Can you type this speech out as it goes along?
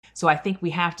So I think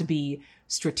we have to be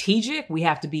strategic. We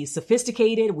have to be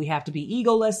sophisticated. We have to be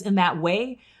egoless in that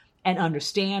way and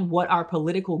understand what our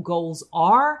political goals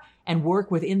are and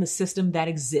work within the system that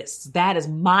exists. That is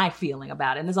my feeling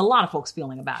about it. And there's a lot of folks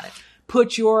feeling about it.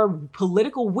 Put your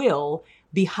political will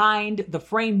behind the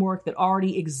framework that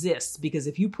already exists. Because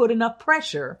if you put enough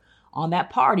pressure on that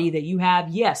party that you have,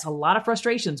 yes, a lot of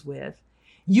frustrations with,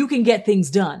 you can get things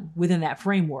done within that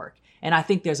framework. And I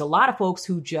think there's a lot of folks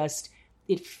who just,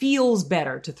 it feels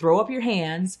better to throw up your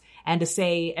hands and to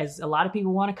say, as a lot of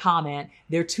people want to comment,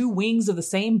 they're two wings of the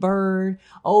same bird.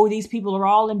 Oh, these people are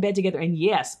all in bed together. And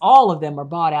yes, all of them are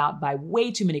bought out by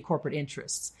way too many corporate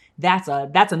interests. That's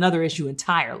another issue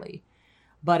entirely.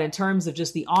 But in terms of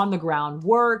just the on the ground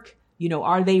work,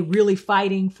 are they really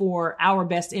fighting for our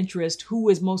best interest? Who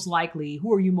are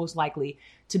you most likely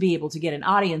to be able to get an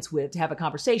audience with, to have a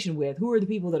conversation with? Who are the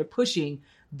people that are pushing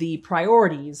the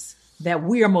priorities that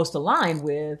we are most aligned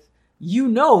with? You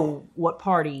know what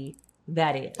party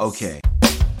that is. Okay.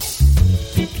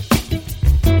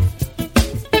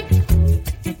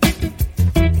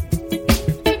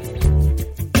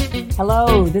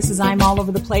 Hello, this is I'm All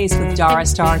Over the Place with Dara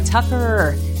Star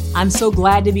Tucker. I'm so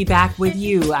glad to be back with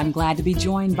you. I'm glad to be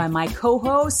joined by my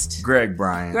co-host, Greg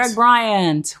Bryant. Greg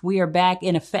Bryant. We are back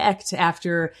in effect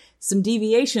after some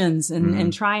deviations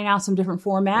and trying out some different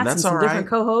formats and some different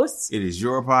co-hosts. It is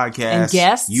your podcast. And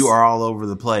guests. You are all over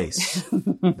the place.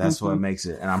 That's what makes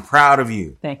it. And I'm proud of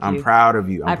you. Thank you. I'm proud of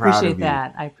you. I appreciate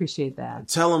that. I appreciate that.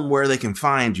 Tell them where they can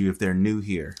find you if they're new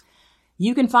here.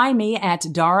 You can find me at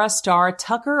Dara Star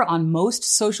Tucker on most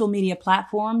social media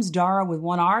platforms. Dara with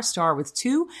one R, Star with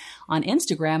two. On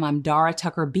Instagram, I'm Dara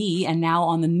Tucker B. And now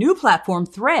on the new platform,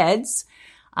 Threads,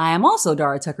 I am also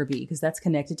Dara Tucker B because that's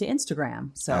connected to Instagram.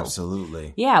 So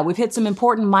absolutely. Yeah, we've hit some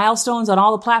important milestones on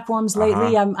all the platforms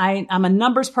lately. I'm a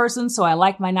numbers person, so I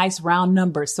like my nice round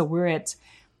numbers. So we're at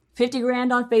 50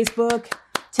 grand on Facebook,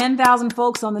 10,000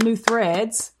 folks on the new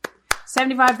Threads,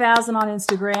 75,000 on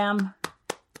Instagram,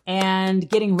 and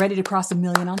getting ready to cross 1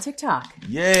 million on TikTok.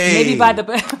 Yay! Maybe by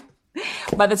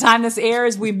the time this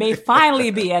airs, we may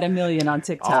finally be at 1 million on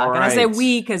TikTok. All right. And I say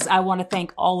we because I want to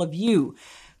thank all of you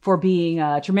for being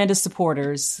tremendous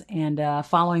supporters and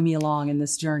following me along in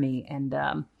this journey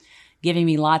and giving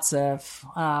me lots of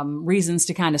reasons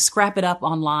to kind of scrap it up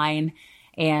online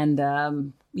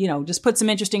and just put some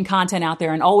interesting content out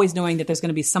there, and always knowing that there's going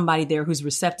to be somebody there who's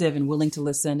receptive and willing to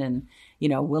listen and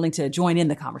willing to join in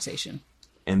the conversation.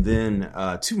 And then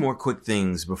 2 more quick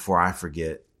things before I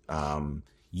forget.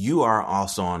 You are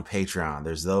also on Patreon.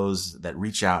 There's those that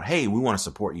reach out. Hey, we want to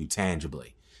support you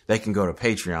tangibly. They can go to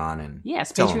Patreon and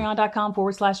yes,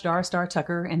 patreon.com/Dara Star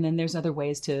Tucker. And then there's other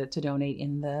ways to donate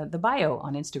in the bio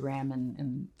on Instagram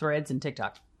and Threads and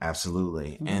TikTok.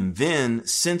 Absolutely. Mm-hmm. And then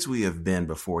since we have been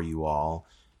before you all,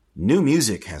 new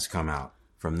music has come out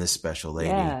from this special lady.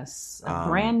 Yes, a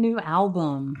brand new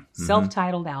album,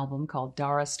 self-titled album called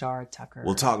Dara Star Tucker.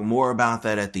 We'll talk more about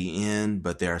that at the end,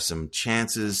 but there are some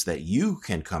chances that you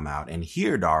can come out and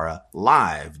hear Dara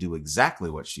live do exactly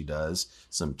what she does.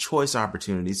 Some choice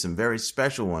opportunities, some very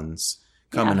special ones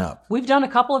coming up. We've done a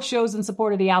couple of shows in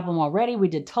support of the album already. We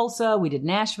did Tulsa, we did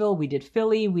Nashville, we did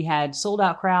Philly. We had sold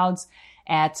out crowds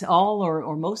at all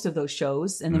or most of those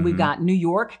shows. And then we've got New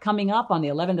York coming up on the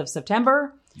 11th of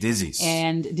September. Dizzy's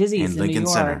in Lincoln New York.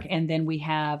 Center. And then we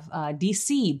have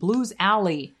DC, Blues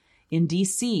Alley in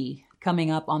DC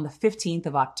coming up on the 15th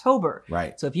of October.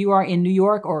 Right. So if you are in New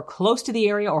York or close to the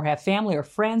area or have family or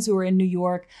friends who are in New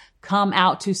York, come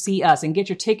out to see us and get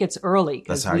your tickets early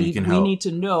because we need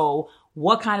to know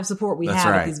what kind of support we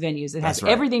have at these venues. It has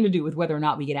everything to do with whether or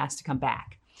not we get asked to come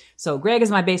back. So Greg is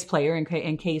my bass player,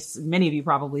 in case many of you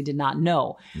probably did not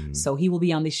know. Mm-hmm. So he will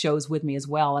be on these shows with me as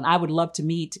well. And I would love to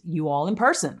meet you all in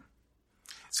person.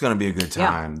 It's going to be a good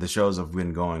time. Yeah. The shows have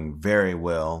been going very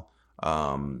well.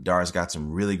 Dara's got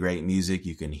some really great music.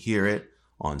 You can hear it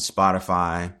on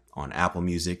Spotify, on Apple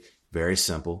Music. Very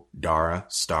simple. Dara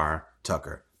Star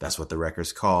Tucker. That's what the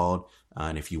record's called.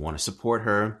 And if you want to support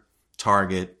her,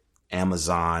 Target,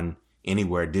 Amazon,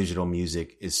 anywhere digital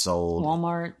music is sold.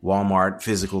 Walmart,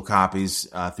 physical copies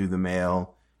through the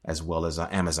mail, as well as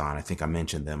Amazon. I think I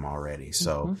mentioned them already.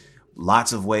 So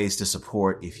lots of ways to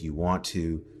support if you want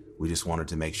to. We just wanted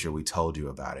to make sure we told you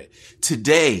about it.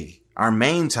 Today, our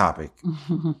main topic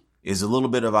is a little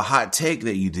bit of a hot take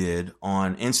that you did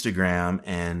on Instagram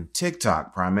and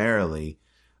TikTok primarily.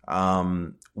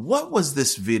 What was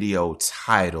this video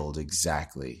titled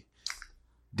exactly?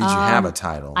 Did you have a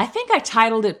title? I think I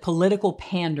titled it Political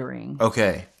Pandering.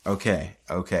 Okay.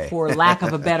 For lack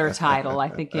of a better title. I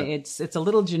think it's a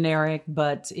little generic,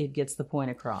 but it gets the point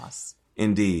across.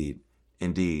 Indeed.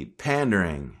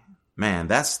 Pandering. Man,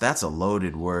 that's a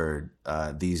loaded word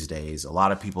these days. A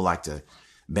lot of people like to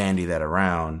bandy that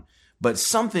around. But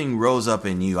something rose up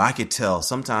in you. I could tell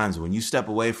sometimes when you step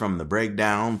away from the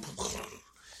breakdown,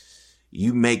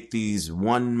 you make these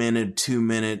 1 minute, 2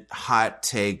 minute hot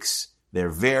takes. They're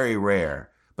very rare,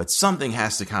 but something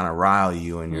has to kind of rile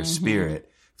you in your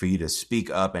spirit for you to speak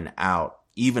up and out,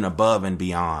 even above and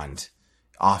beyond,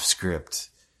 off script.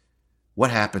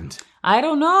 What happened? I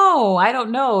don't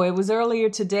know. It was earlier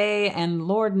today, and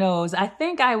Lord knows, I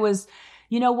think I was,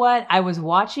 you know what? I was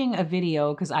watching a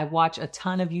video because I watch a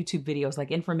ton of YouTube videos, like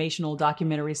informational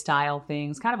documentary style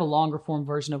things, kind of a longer form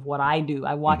version of what I do.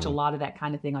 I watch a lot of that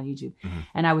kind of thing on YouTube.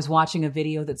 And I was watching a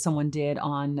video that someone did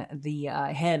on the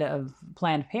head of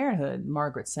Planned Parenthood,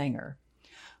 Margaret Sanger,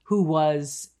 who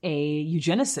was a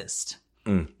eugenicist.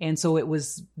 And so it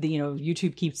was,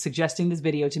 YouTube keeps suggesting this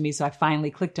video to me. So I finally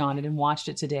clicked on it and watched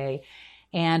it today.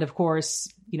 And of course,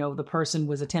 the person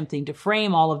was attempting to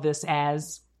frame all of this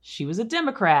as she was a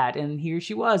Democrat. And here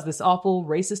she was, this awful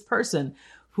racist person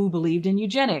who believed in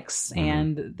eugenics.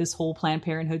 And this whole Planned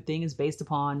Parenthood thing is based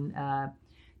upon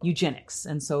eugenics.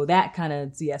 And so that kind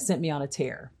of, sent me on a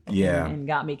tear. And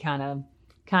got me kind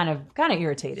of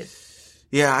irritated.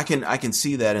 Yeah, I can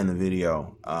see that in the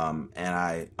video, and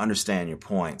I understand your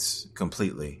points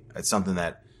completely. It's something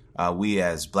that we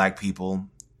as Black people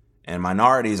and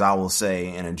minorities, I will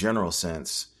say, in a general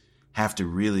sense, have to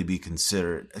really be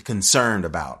concerned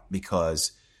about,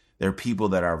 because there are people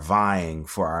that are vying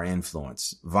for our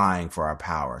influence, vying for our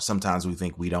power. Sometimes we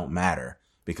think we don't matter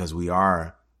because we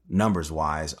are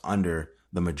numbers-wise under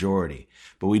the majority,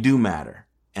 but we do matter.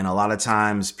 And a lot of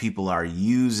times people are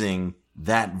using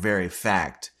that very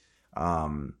fact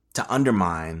to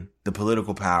undermine the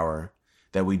political power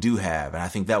that we do have. And I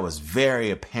think that was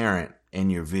very apparent in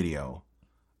your video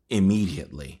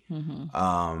immediately. And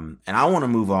I want to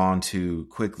move on to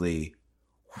quickly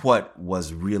what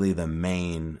was really the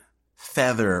main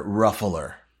feather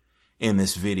ruffler in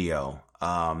this video.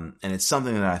 And it's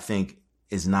something that I think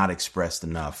is not expressed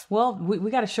enough. Well,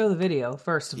 we got to show the video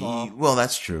first of all. Well,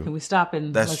 that's true. Can we stop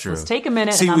and let's take a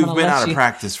minute? See, and I'm we've been out of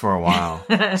practice for a while,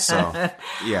 so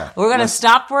yeah. We're gonna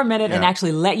stop for a minute and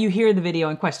actually let you hear the video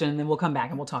in question, and then we'll come back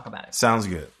and we'll talk about it. Sounds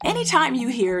good. Anytime you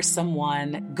hear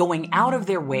someone going out of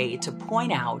their way to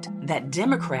point out that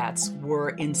Democrats were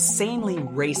insanely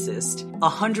racist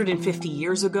 150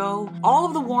 years ago, all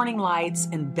of the warning lights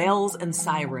and bells and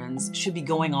sirens should be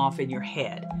going off in your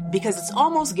head, because it's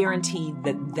almost guaranteed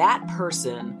that that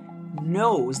person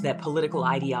knows that political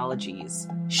ideologies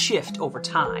shift over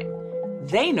time.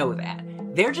 They know that.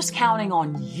 They're just counting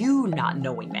on you not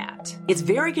knowing that. It's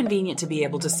very convenient to be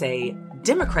able to say,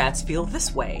 Democrats feel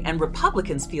this way and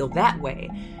Republicans feel that way,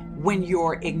 when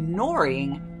you're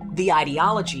ignoring the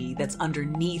ideology that's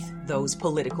underneath those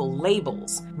political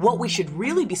labels. What we should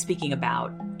really be speaking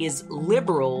about is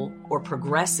liberal or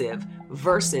progressive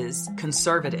versus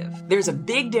conservative. There's a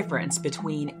big difference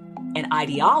between an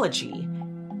ideology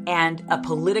and a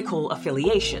political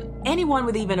affiliation. Anyone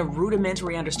with even a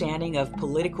rudimentary understanding of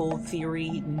political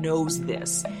theory knows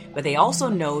this, but they also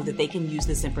know that they can use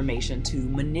this information to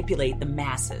manipulate the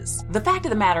masses. The fact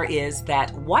of the matter is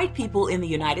that white people in the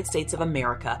United States of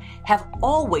America have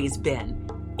always been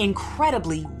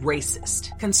incredibly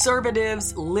racist.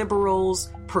 Conservatives,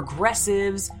 liberals,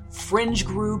 progressives, fringe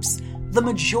groups, the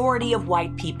majority of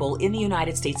white people in the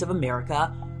United States of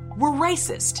America were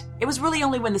racist. It was really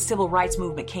only when the civil rights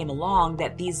movement came along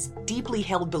that these deeply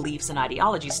held beliefs and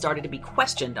ideologies started to be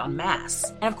questioned en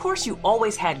masse. And of course, you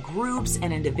always had groups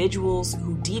and individuals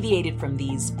who deviated from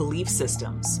these belief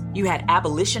systems. You had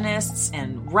abolitionists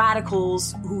and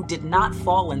radicals who did not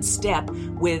fall in step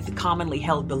with commonly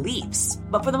held beliefs.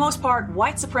 But for the most part,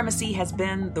 white supremacy has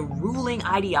been the ruling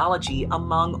ideology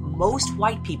among most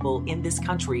white people in this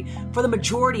country for the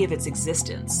majority of its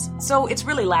existence. So it's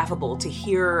really laughable to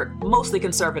hear mostly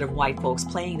conservative white folks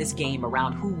playing this game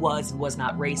around who was and was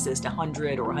not racist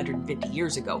 100 or 150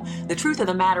 years ago. The truth of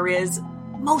the matter is,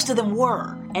 most of them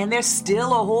were. And there's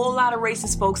still a whole lot of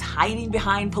racist folks hiding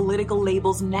behind political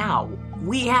labels now.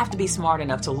 We have to be smart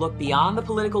enough to look beyond the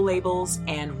political labels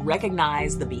and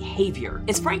recognize the behavior.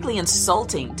 It's frankly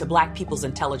insulting to Black people's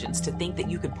intelligence to think that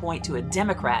you could point to a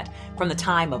Democrat from the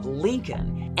time of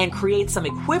Lincoln and create some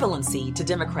equivalency to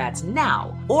Democrats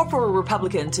now, or for a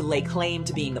Republican to lay claim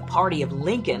to being the party of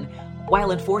Lincoln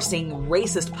while enforcing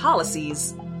racist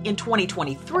policies in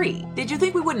 2023. Did you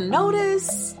think we wouldn't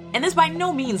notice? And this by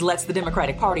no means lets the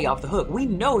Democratic Party off the hook. We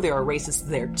know there are racists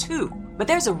there too. But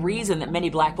there's a reason that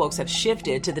many Black folks have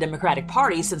shifted to the Democratic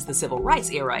Party since the Civil Rights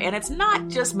era, and it's not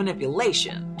just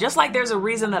manipulation. Just like there's a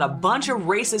reason that a bunch of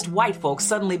racist white folks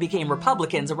suddenly became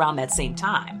Republicans around that same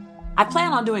time. I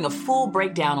plan on doing a full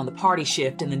breakdown on the party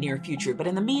shift in the near future, but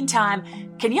in the meantime,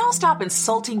 can y'all stop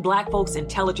insulting black folks'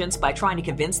 intelligence by trying to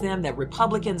convince them that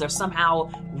Republicans are somehow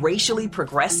racially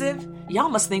progressive? Y'all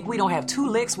must think we don't have 2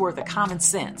 licks worth of common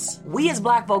sense. We as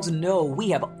black folks know we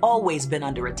have always been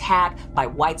under attack by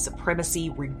white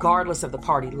supremacy, regardless of the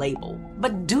party label.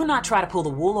 But do not try to pull the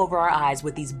wool over our eyes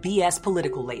with these BS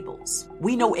political labels.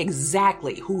 We know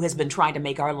exactly who has been trying to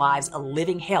make our lives a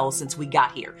living hell since we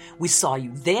got here. We saw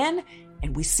you then,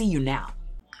 and we see you now.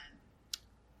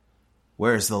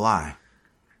 Where's the lie?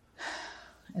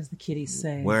 As the kiddies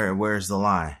say. Where's the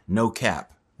lie? No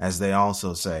cap, as they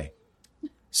also say.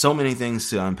 So many things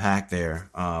to unpack there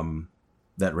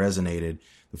that resonated.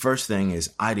 The first thing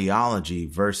is ideology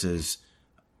versus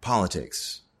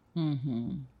politics.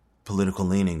 Mm-hmm. Political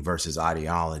leaning versus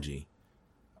ideology.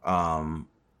 Why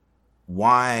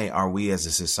are we as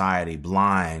a society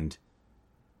blind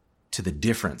to the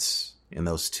difference in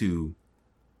those two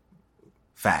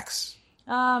facts?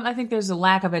 I think there's a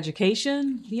lack of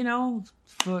education,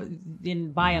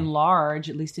 by and large,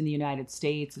 at least in the United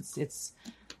States.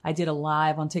 I did a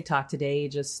live on TikTok today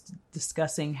just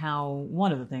discussing how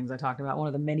one of the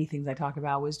many things I talked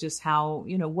about was just how,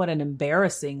 what an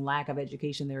embarrassing lack of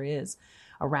education there is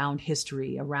around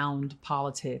history, around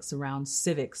politics, around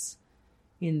civics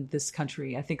in this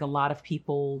country. I think a lot of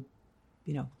people,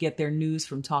 get their news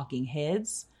from talking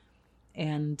heads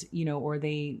and, or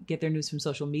they get their news from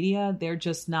social media. They're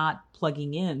just not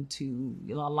plugging into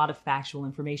a lot of factual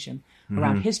information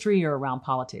around history or around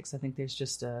politics. I think there's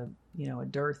just a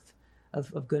dearth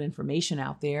of good information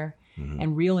out there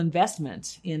and real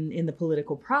investment in the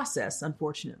political process,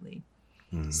 unfortunately.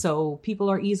 So people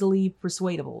are easily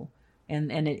persuadable.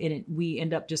 And we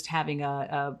end up just having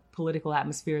a political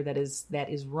atmosphere that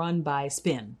is run by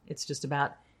spin. It's just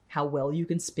about how well you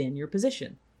can spin your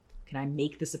position. Can I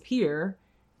make this appear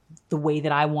the way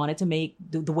that I want it to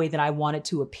the way that I want it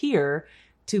to appear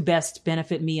to best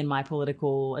benefit me and my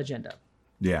political agenda?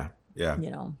 Yeah.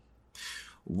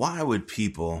 Why would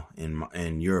people,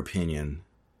 in your opinion,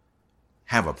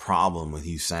 have a problem with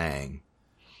you saying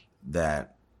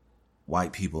that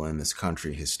white people in this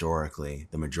country, historically,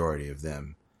 the majority of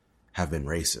them have been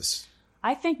racist?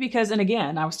 I think because, and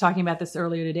again, I was talking about this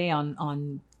earlier today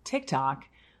on TikTok,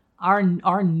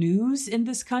 our news in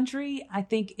this country, I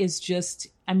think is just,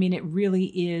 it really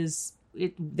is,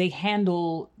 they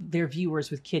handle their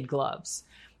viewers with kid gloves.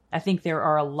 I think there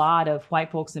are a lot of white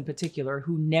folks in particular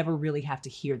who never really have to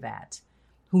hear that,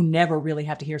 who never really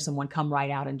have to hear someone come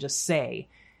right out and just say,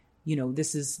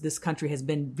 this country has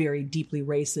been very deeply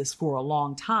racist for a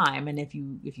long time. And if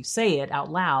you say it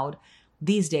out loud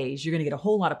these days, you're going to get a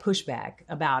whole lot of pushback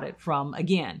about it from,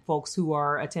 again, folks who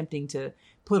are attempting to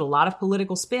put a lot of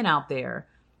political spin out there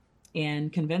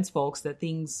and convince folks that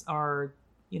things are,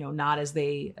 not as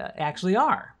they actually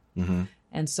are. Mm-hmm.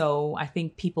 And so I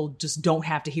think people just don't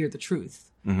have to hear the truth.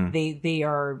 Mm-hmm. They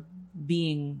are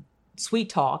being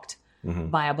sweet talked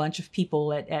by a bunch of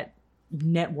people at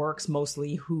networks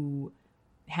mostly who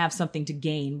have something to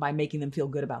gain by making them feel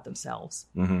good about themselves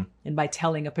and by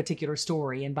telling a particular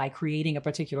story and by creating a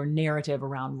particular narrative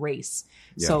around race.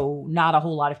 Yeah. So not a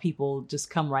whole lot of people just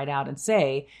come right out and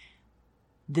say,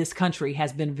 this country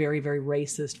has been very, very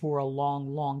racist for a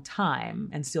long, long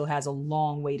time and still has a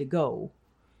long way to go,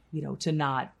 to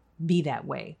not be that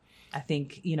way. I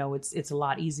think, it's a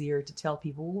lot easier to tell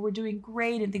people, well, we're doing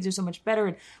great and things are so much better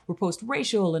and we're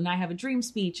post-racial and I have a dream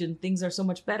speech and things are so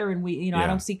much better and we, I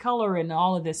don't see color and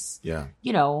all of this,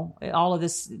 all of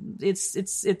this,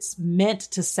 it's meant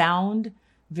to sound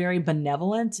very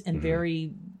benevolent and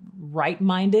very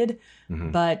right-minded,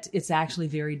 but it's actually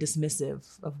very dismissive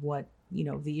of what,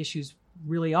 the issues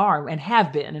really are and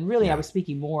have been. And really, I was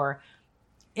speaking more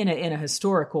in a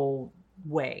historical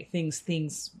way,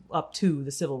 things up to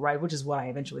the civil rights, which is what I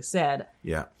eventually said.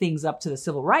 Yeah. Things up to the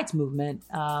civil rights movement.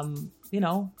 The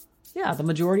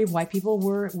majority of white people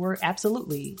were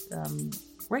absolutely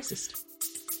racist.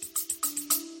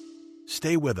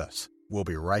 Stay with us. We'll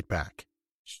be right back.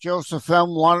 It's Joseph M.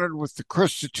 Leonard with the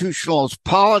Constitutionalist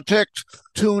Politics.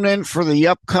 Tune in for the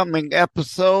upcoming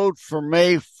episode for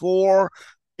May 4,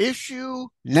 Issue,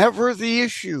 Never the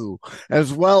Issue,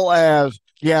 as well as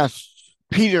guests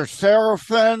Peter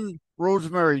Seraphin,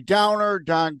 Rosemary Downer,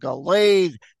 Don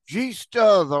Gallade,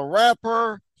 Gista the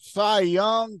Rapper, Cy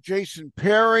Young, Jason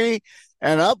Perry,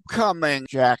 and upcoming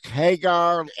Jack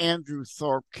Hagar, Andrew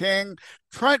Thorpe King,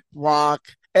 Trent Rock,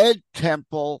 Ed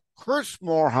Temple, Chris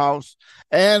Morehouse,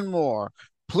 and more.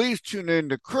 Please tune in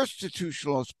to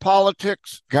Constitutionalist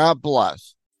Politics. God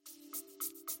bless.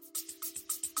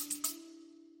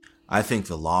 I think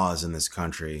the laws in this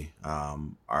country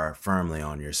are firmly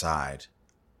on your side,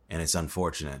 and it's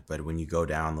unfortunate. But when you go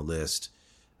down the list,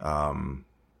 the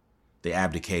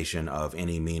abdication of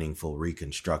any meaningful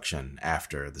reconstruction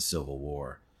after the Civil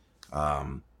War,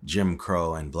 Jim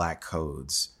Crow and black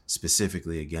codes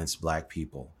specifically against black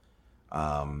people,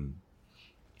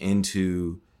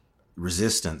 into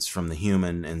resistance from the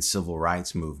human and civil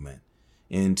rights movement,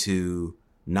 into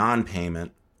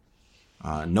non-payment,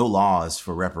 no laws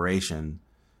for reparation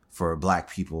for black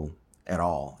people at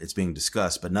all. It's being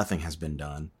discussed, but nothing has been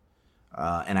done.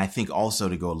 And I think also,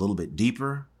 to go a little bit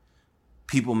deeper,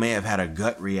 people may have had a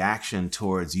gut reaction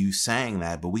towards you saying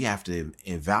that, but we have to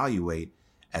evaluate,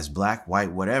 as black,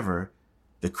 white, whatever,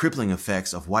 the crippling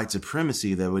effects of white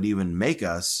supremacy that would even make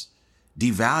us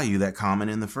devalue that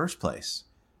comment in the first place.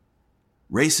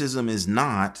 Racism is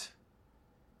not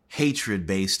hatred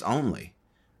based only.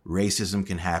 Racism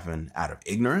can happen out of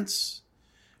ignorance.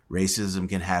 Racism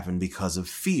can happen because of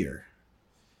fear.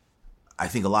 I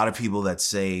think a lot of people that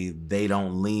say they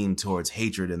don't lean towards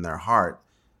hatred in their heart,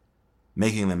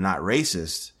 making them not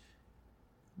racist,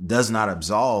 does not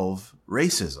absolve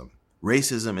racism.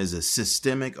 Racism is a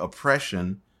systemic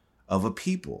oppression of a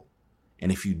people.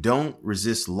 And if you don't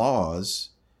resist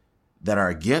laws that are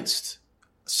against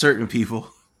certain people,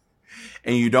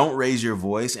 and you don't raise your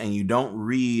voice, and you don't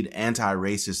read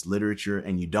anti-racist literature,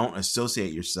 and you don't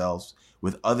associate yourselves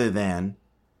with other than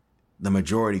the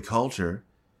majority culture,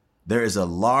 there is a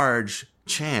large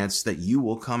chance that you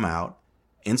will come out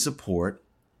in support,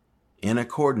 in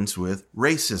accordance with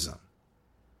racism.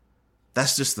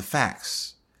 That's just the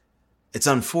facts. It's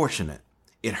unfortunate.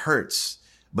 It hurts,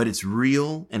 but it's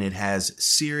real, and it has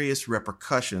serious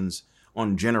repercussions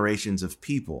on generations of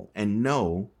people. And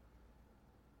no,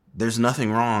 there's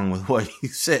nothing wrong with what you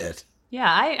said. Yeah,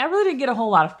 I really didn't get a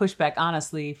whole lot of pushback,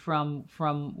 honestly, from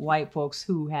white folks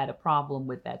who had a problem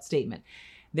with that statement.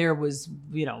 There was,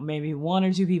 maybe one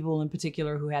or two people in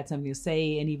particular who had something to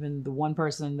say, and even the one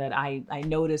person that I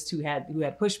noticed who had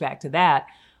pushback to that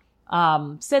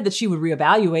said that she would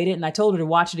reevaluate it, and I told her to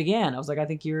watch it again. I was like, I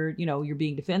think you're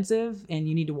being defensive, and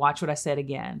you need to watch what I said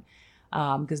again.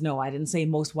 Because no, I didn't say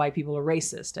most white people are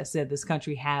racist. I said this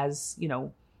country has,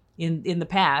 in the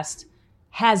past,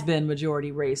 has been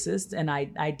majority racist, and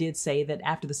I did say that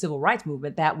after the civil rights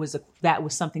movement, that was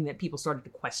something that people started to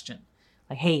question.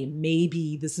 Like, hey,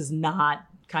 maybe this is not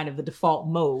kind of the default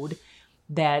mode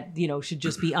that, should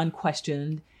just be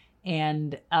unquestioned.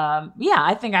 And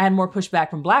I think I had more pushback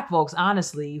from black folks,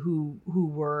 honestly, who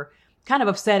were kind of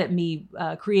upset at me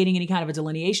creating any kind of a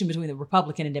delineation between the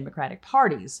Republican and Democratic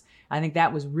parties. I think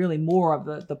that was really more of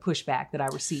the pushback that I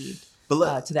received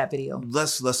to that video.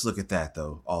 Let's look at that,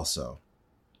 though, also.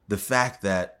 The fact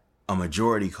that a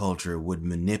majority culture would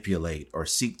manipulate or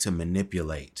seek to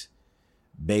manipulate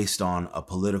based on a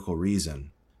political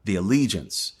reason, the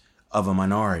allegiance of a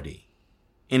minority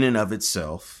in and of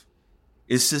itself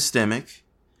is systemic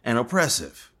and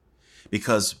oppressive,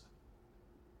 because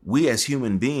we as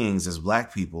human beings, as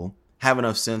black people, have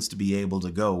enough sense to be able to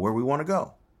go where we want to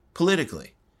go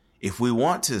politically. If we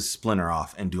want to splinter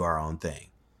off and do our own thing,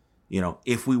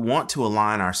 if we want to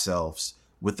align ourselves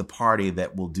with the party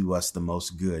that will do us the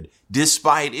most good,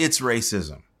 despite its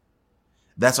racism,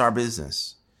 that's our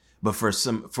business. But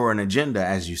for an agenda,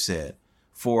 as you said,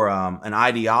 for an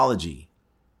ideology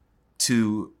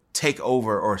to take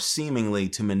over or seemingly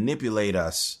to manipulate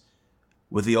us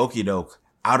with the okie doke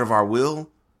out of our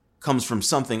will, comes from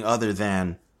something other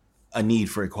than a need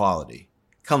for equality,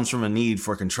 comes from a need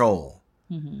for control,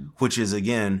 which is,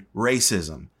 again,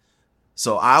 racism.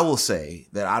 So I will say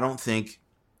that I don't think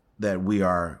that we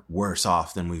are worse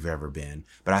off than we've ever been,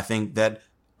 but I think that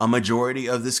a majority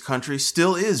of this country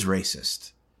still is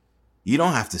racist. You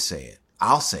don't have to say it.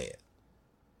 I'll say it.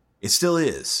 It still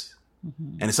is.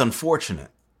 And it's unfortunate,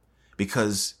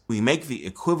 because we make the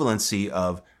equivalency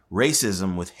of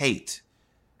racism with hate,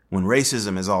 when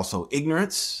racism is also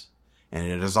ignorance, and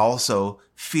it is also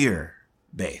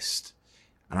fear-based.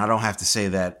 And I don't have to say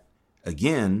that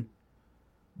again,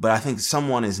 but I think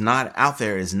someone is not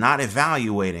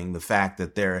evaluating the fact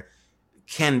that there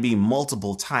can be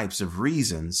multiple types of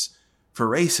reasons for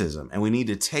racism. And we need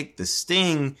to take the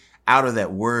sting out of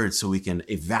that word so we can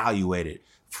evaluate it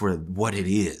for what it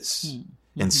is,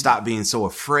 and stop being so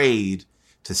afraid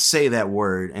to say that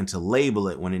word and to label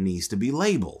it when it needs to be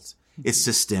labeled. It's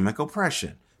systemic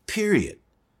oppression, period.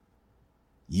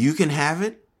 You can have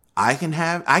it. I can't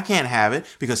have it,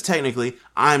 because technically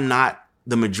I'm not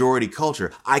the majority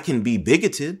culture. I can be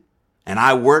bigoted, and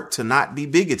I work to not be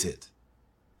bigoted.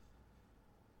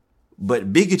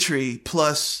 But bigotry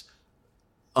plus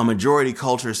a majority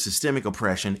culture's systemic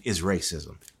oppression is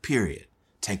racism, period.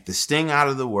 Take the sting out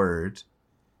of the word,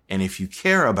 and if you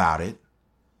care about it,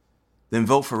 then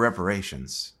vote for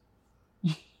reparations.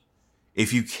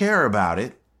 If you care about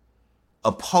it,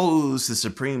 oppose the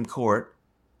Supreme Court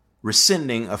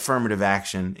rescinding affirmative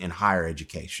action in higher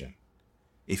education.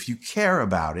 If you care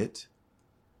about it,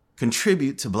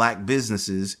 contribute to Black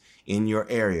businesses in your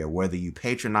area, whether you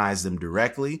patronize them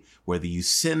directly, whether you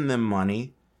send them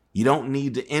money. You don't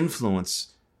need to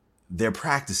influence their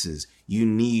practices. You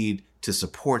need to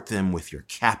support them with your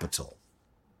capital.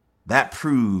 That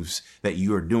proves that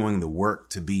you are doing the work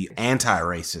to be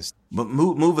anti-racist. But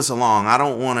move us along. I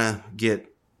don't want to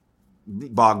get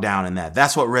bogged down in that.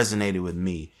 That's what resonated with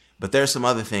me. But there's some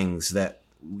other things that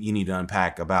you need to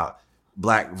unpack about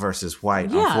Black versus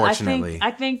white, unfortunately.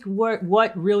 I think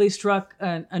what really struck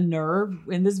a nerve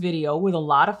in this video with a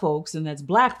lot of folks, and that's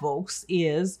Black folks,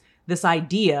 is this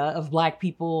idea of Black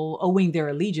people owing their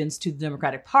allegiance to the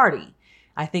Democratic Party.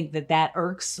 I think that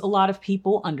irks a lot of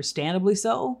people, understandably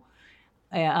so.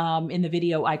 In the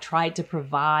video, I tried to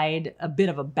provide a bit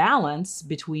of a balance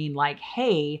between like,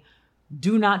 hey,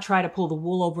 do not try to pull the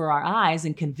wool over our eyes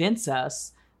and convince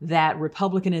us that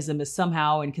Republicanism is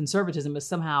somehow and conservatism is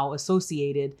somehow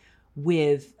associated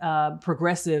with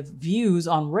progressive views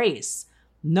on race.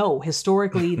 No,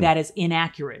 historically, that is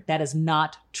inaccurate. That is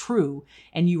not true.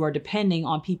 And you are depending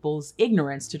on people's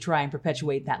ignorance to try and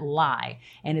perpetuate that lie.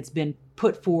 And it's been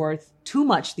put forth too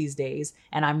much these days.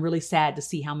 And I'm really sad to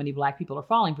see how many Black people are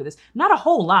falling for this. Not a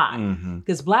whole lot,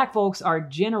 because Black folks are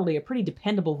generally a pretty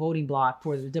dependable voting bloc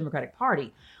for the Democratic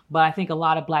Party. But I think a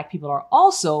lot of Black people are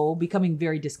also becoming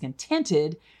very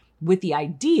discontented with the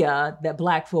idea that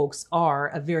Black folks are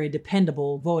a very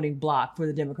dependable voting bloc for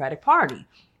the Democratic Party.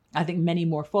 I think many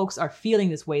more folks are feeling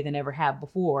this way than ever have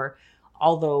before,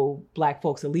 although Black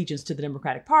folks' allegiance to the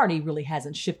Democratic Party really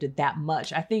hasn't shifted that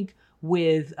much. I think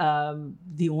with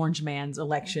the Orange Man's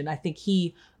election, I think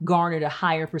he garnered a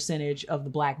higher percentage of the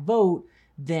Black vote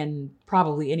than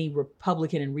probably any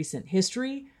Republican in recent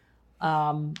history.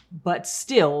 But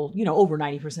still, over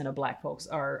 90% of Black folks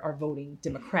are voting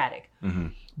Democratic.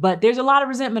 But there's a lot of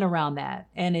resentment around that.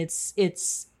 And it's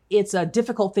a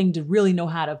difficult thing to really know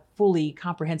how to fully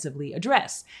comprehensively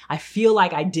address. I feel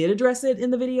like I did address it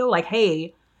in the video. Like,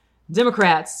 hey,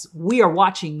 Democrats, we are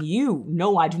watching you.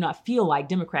 No, I do not feel like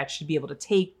Democrats should be able to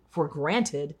take for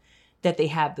granted that they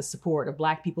have the support of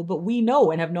Black people. But we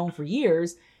know and have known for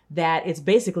years that it's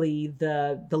basically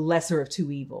the lesser of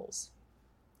two evils.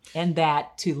 And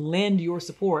that to lend your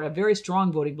support, a very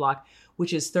strong voting bloc,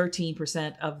 which is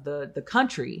 13% of the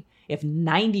country, if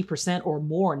 90% or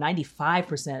more,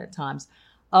 95% at times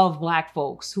of Black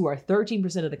folks who are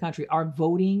 13% of the country are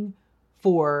voting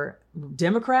for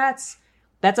Democrats,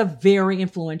 that's a very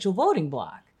influential voting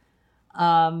bloc.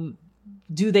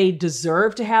 Do they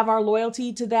deserve to have our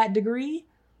loyalty to that degree?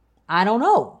 I don't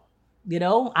know.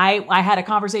 I had a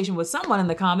conversation with someone in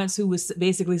the comments who was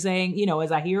basically saying,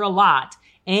 as I hear a lot,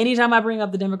 anytime I bring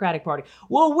up the Democratic Party,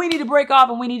 well, we need to break off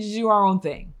and we need to do our own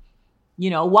thing.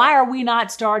 Why are we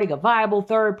not starting a viable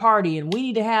third party? And we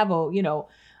need to have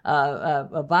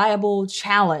a viable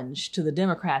challenge to the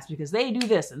Democrats because they do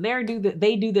this and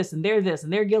they do this and they're this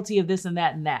and they're guilty of this and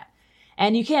that and that.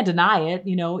 And you can't deny it.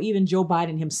 Even Joe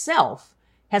Biden himself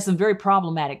has some very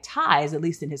problematic ties, at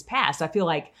least in his past. I feel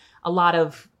like a lot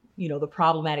of, the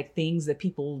problematic things that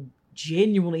people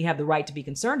genuinely have the right to be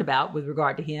concerned about with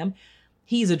regard to him,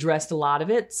 he's addressed a lot of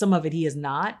it. Some of it he has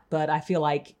not, but I feel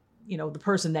like, the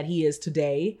person that he is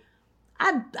today,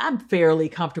 I'm fairly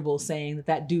comfortable saying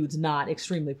that dude's not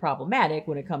extremely problematic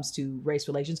when it comes to race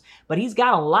relations, but he's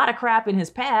got a lot of crap in his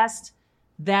past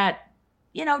that,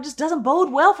 just doesn't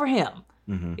bode well for him.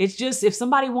 It's just, if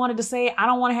somebody wanted to say, I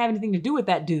don't want to have anything to do with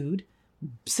that dude,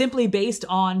 simply based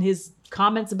on his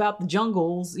comments about the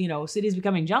jungles, cities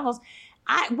becoming jungles,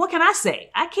 what can I say?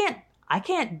 I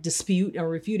can't dispute or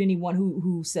refute anyone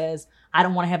who says, I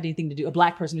don't want to have anything to do, a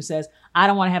Black person who says, I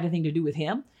don't want to have anything to do with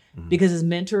him, because his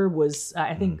mentor was,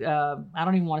 I think, I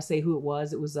don't even want to say who it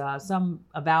was. It was some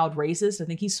avowed racist. I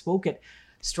think he spoke at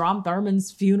Strom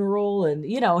Thurmond's funeral, and,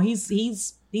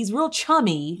 he's real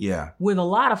chummy with a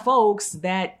lot of folks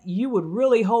that you would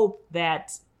really hope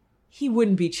that he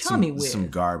wouldn't be chummy with. Some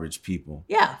garbage people.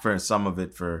 Yeah. For some of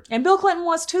it And Bill Clinton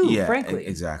was too, frankly.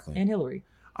 Exactly. And Hillary.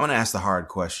 I'm going to ask the hard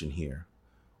question here.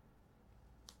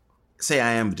 Say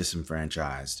I am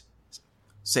disenfranchised.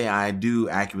 Say I do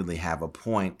accurately have a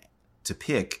point to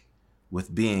pick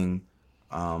with being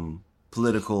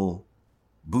political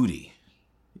booty.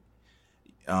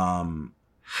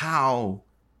 How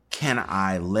can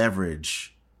I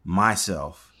leverage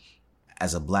myself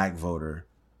as a Black voter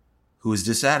who is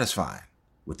dissatisfied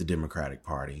with the Democratic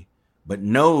Party, but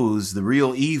knows the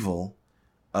real evil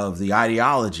of the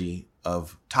ideology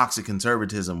of toxic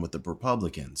conservatism with the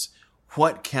Republicans.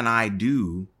 What can I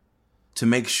do to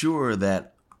make sure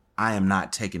that I am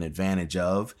not taken advantage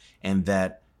of and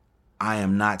that I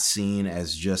am not seen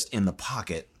as just in the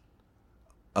pocket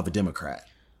of a Democrat?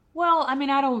 Well, I mean,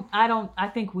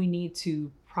 I think we need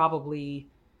to probably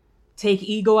take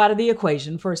ego out of the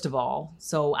equation, first of all.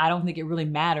 So I don't think it really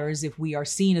matters if we are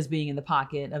seen as being in the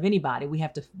pocket of anybody. We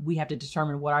have to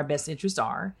determine what our best interests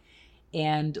are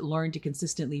and learn to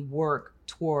consistently work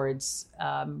towards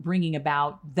bringing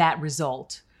about that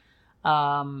result.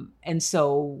 And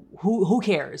so who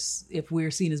cares if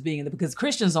we're seen as being in the, because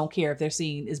Christians don't care if they're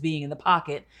seen as being in the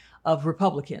pocket of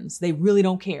Republicans. They really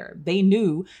don't care. They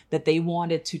knew that they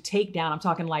wanted to take down, I'm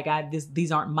talking like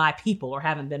these aren't my people or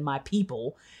haven't been my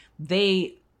people.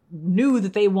 They knew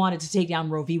that they wanted to take down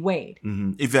Roe v. Wade.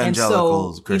 Mm-hmm.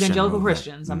 Evangelical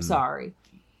Christians, I'm sorry,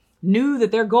 knew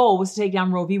that their goal was to take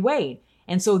down Roe v. Wade.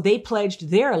 And so they pledged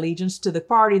their allegiance to the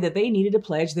party that they needed to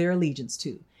pledge their allegiance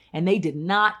to. And they did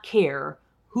not care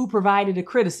who provided a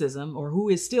criticism or who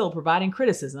is still providing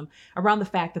criticism around the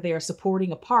fact that they are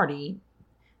supporting a party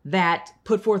that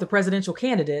put forth a presidential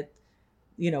candidate,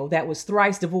 that was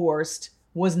thrice divorced,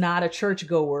 was not a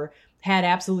churchgoer, had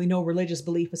absolutely no religious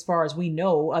belief as far as we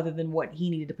know, other than what he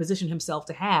needed to position himself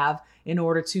to have in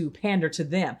order to pander to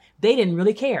them. They didn't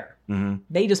really care. Mm-hmm.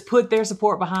 They just put their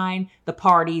support behind the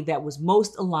party that was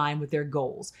most aligned with their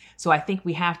goals. So I think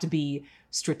we have to be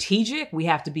strategic. We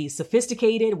have to be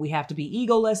sophisticated. We have to be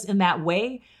egoless in that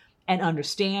way and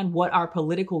understand what our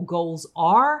political goals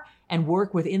are and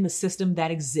work within the system that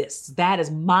exists. That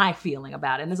is my feeling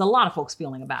about it. And there's a lot of folks'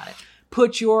 feeling about it.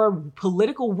 Put your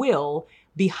political will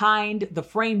behind the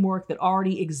framework that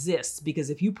already exists. Because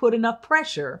if you put enough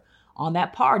pressure on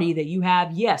that party that you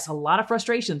have, yes, a lot of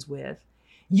frustrations with,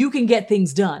 you can get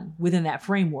things done within that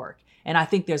framework. And I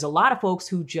think there's a lot of folks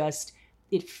who just,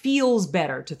 it feels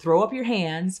better to throw up your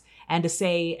hands and to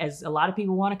say, as a lot of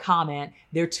people want to comment,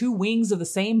 they're two wings of the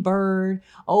same bird.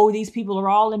 Oh, these people are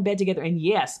all in bed together. And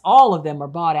yes, all of them are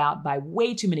bought out by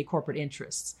way too many corporate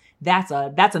interests. That's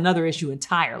another issue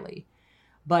entirely.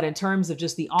 But in terms of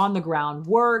just the on the ground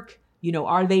work,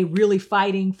 are they really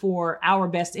fighting for our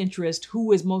best interest?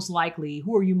 Who are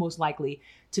you most likely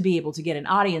to be able to get an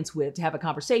audience with, to have a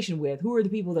conversation with? Who are the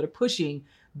people that are pushing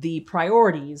the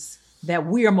priorities that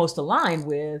we are most aligned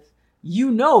with?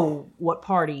 What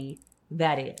party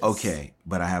that is. Okay,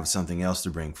 but I have something else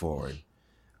to bring forward.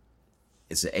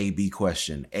 It's an A-B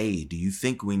question. A, do you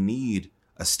think we need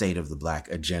a State of the Black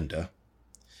agenda?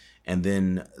 And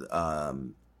then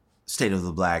State of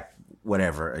the Black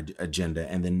whatever agenda?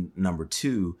 And then number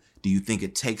two, do you think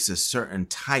it takes a certain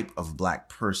type of Black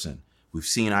person? We've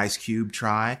seen Ice Cube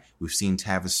try. We've seen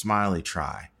Tavis Smiley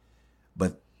try.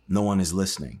 But no one is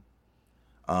listening.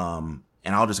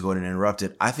 And I'll just go ahead and interrupt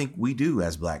it. I think we do,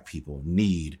 as Black people,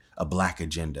 need a Black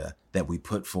agenda that we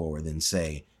put forward and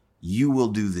say, you will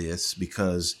do this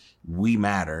because we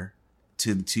matter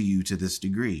to you to this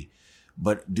degree.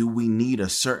 But do we need a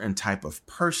certain type of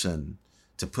person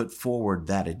to put forward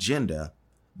that agenda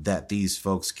that these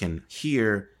folks can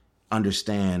hear,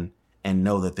 understand, and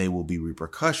know that there will be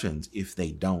repercussions if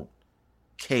they don't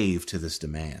cave to this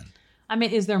demand? I mean,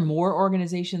 is there more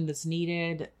organization that's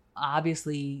needed?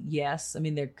 Obviously, yes. I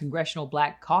mean, their Congressional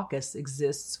Black Caucus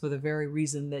exists for the very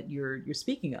reason that you're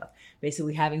speaking of.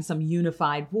 Basically having some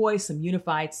unified voice, some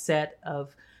unified set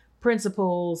of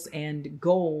principles and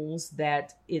goals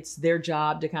that it's their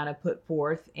job to kind of put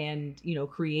forth and,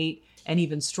 create an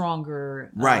even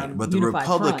stronger right. But the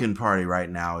Republican front. Party right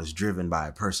now is driven by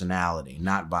a personality,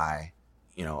 not by,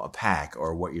 a PAC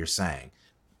or what you're saying.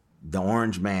 The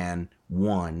orange man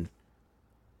won.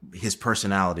 His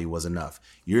personality was enough.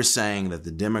 You're saying that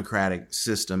the democratic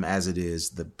system as it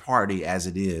is, the party as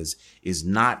it is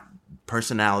not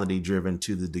personality driven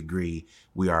to the degree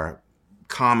we are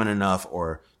common enough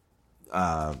or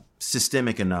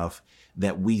systemic enough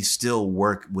that we still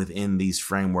work within these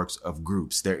frameworks of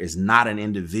groups. There is not an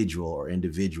individual or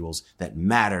individuals that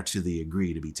matter to the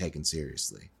degree to be taken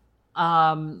seriously.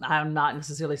 I'm not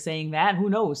necessarily saying that. Who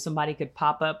knows? Somebody could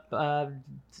pop up,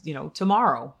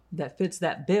 tomorrow that fits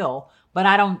that bill. But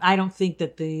I don't think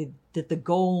that the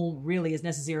goal really is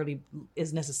necessarily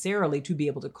to be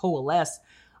able to coalesce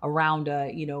around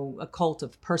a cult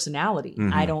of personality.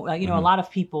 Mm-hmm. I don't. A lot of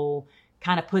people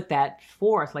kind of put that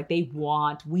forth, like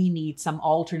we need some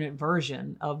alternate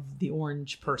version of the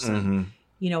orange person,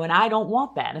 mm-hmm. And I don't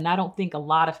want that. And I don't think a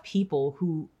lot of people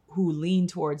who lean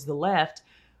towards the left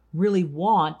really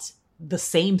want the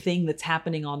same thing that's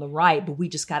happening on the right, but we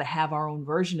just got to have our own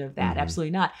version of that.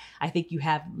 Absolutely not. I think you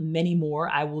have many more,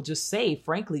 I will just say,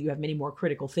 frankly, you have many more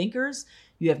critical thinkers.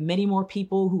 You have many more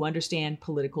people who understand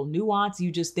political nuance.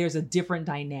 There's a different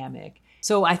dynamic.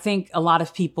 So I think a lot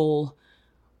of people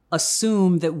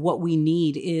assume that what we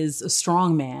need is a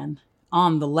strong man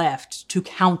on the left to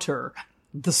counter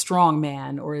the strong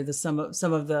man or some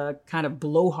of the kind of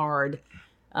blowhard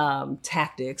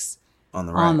tactics on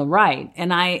the right.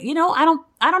 And I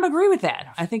don't agree with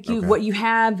that. I think what you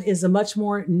have is a much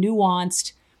more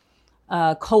nuanced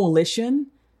coalition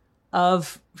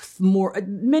of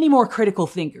many more critical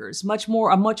thinkers, a much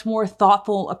more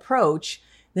thoughtful approach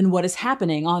than what is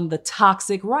happening on the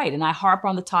toxic right. And I harp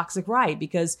on the toxic right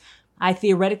because I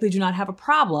theoretically do not have a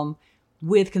problem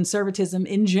with conservatism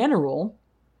in general.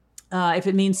 If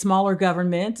it means smaller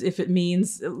government, if it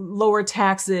means lower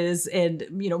taxes and,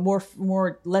 more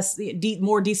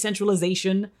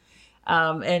decentralization,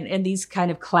 and these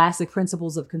kind of classic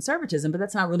principles of conservatism, but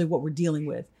that's not really what we're dealing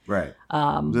with. Right.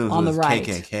 On the right.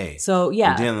 KKK. So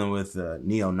yeah. We're dealing with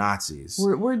neo-Nazis.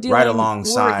 We're dealing right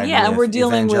alongside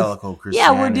evangelical Christianity.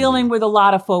 Yeah, we're dealing with a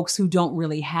lot of folks who don't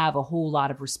really have a whole lot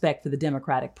of respect for the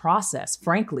democratic process,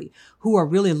 frankly, who are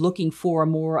really looking for a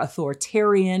more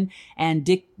authoritarian and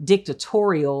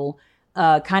dictatorial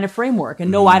kind of framework.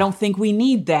 And no, I don't think we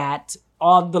need that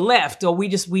on the left, or we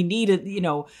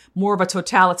need more of a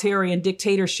totalitarian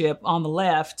dictatorship on the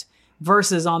left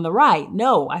versus on the right.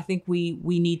 No, I think we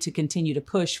need to continue to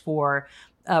push for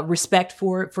respect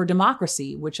for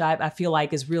democracy, which I feel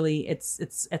like is really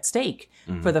it's at stake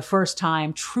for the first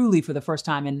time, truly for the first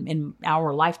time in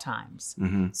our lifetimes.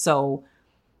 So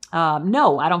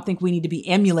no, I don't think we need to be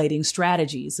emulating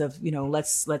strategies of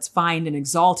let's find an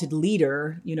exalted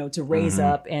leader to raise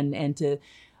up and to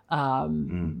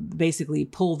basically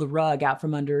pull the rug out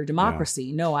from under democracy.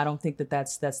 Yeah. No, I don't think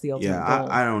that's the ultimate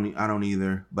goal. I don't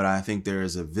either. But I think there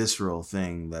is a visceral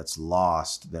thing that's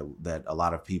lost that a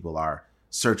lot of people are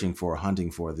searching for,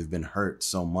 hunting for. They've been hurt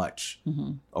so much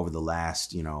over the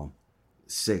last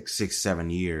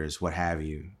 6-7 years, what have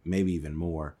you, maybe even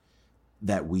more,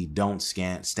 that we don't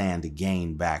stand to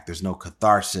gain back. There's no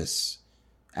catharsis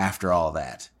after all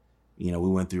that. We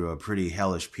went through a pretty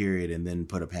hellish period and then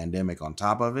put a pandemic on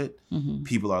top of it.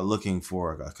 People are looking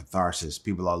for a catharsis.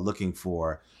 People are looking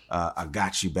for a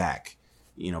got you back.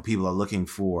 People are looking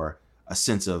for a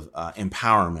sense of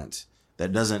empowerment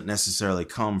that doesn't necessarily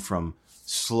come from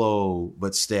slow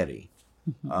but steady.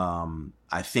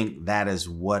 I think that is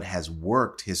what has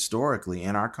worked historically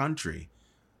in our country,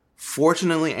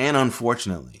 fortunately and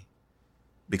unfortunately.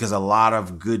 Because a lot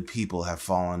of good people have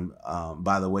fallen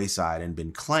by the wayside and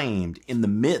been claimed in the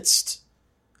midst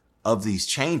of these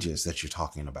changes that you're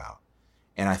talking about.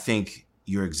 And I think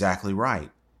you're exactly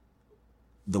right.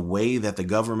 The way that the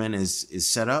government is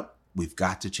set up, we've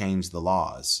got to change the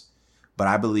laws. But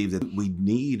I believe that we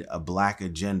need a Black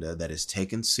agenda that is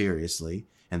taken seriously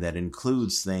and that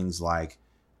includes things like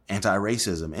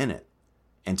anti-racism in it.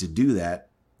 And to do that,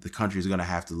 the country is going to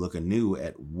have to look anew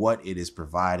at what it is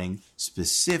providing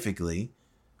specifically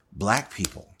Black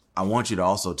people. I want you to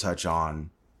also touch on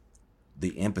the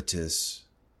impetus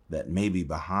that may be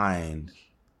behind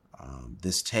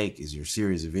this take is your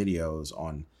series of videos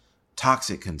on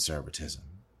toxic conservatism,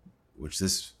 which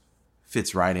this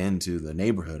fits right into the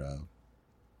neighborhood of.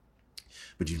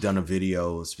 But you've done a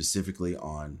video specifically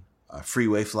on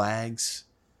freeway flags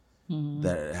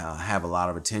that have a lot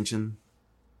of attention.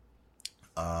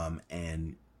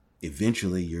 And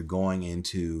eventually you're going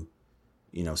into,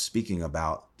 speaking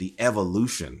about the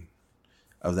evolution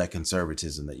of that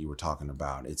conservatism that you were talking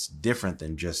about. It's different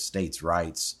than just states'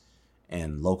 rights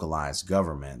and localized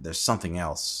government. There's something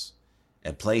else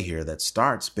at play here that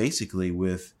starts basically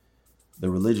with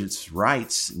the religious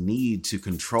rights need to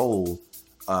control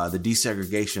the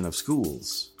desegregation of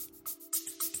schools.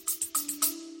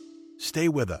 Stay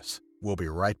with us. We'll be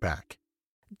right back.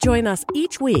 Join us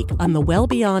each week on the Well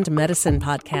Beyond Medicine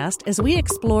podcast as we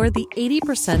explore the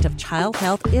 80% of child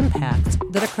health impacts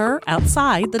that occur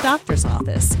outside the doctor's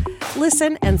office.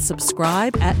 Listen and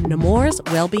subscribe at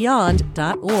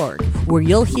nemourswellbeyond.org, where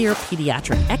you'll hear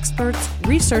pediatric experts,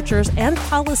 researchers, and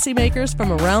policymakers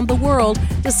from around the world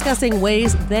discussing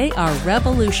ways they are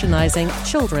revolutionizing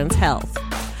children's health.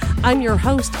 I'm your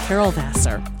host, Carol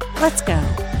Vassar. Let's go.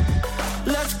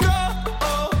 Let's go.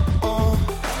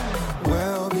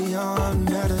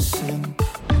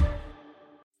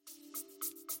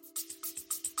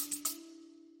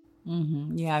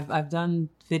 Yeah, I've done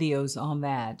videos on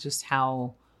that, just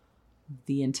how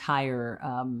the entire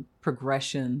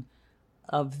progression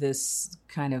of this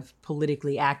kind of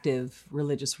politically active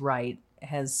religious right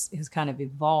has kind of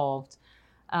evolved.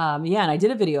 Yeah, and I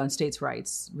did a video on states'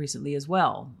 rights recently as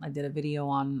well. I did a video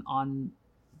on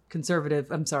Confederate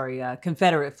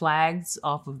flags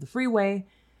off of the freeway,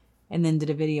 and then did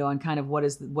a video on kind of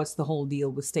what's the whole deal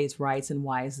with states' rights and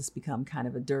why has this become kind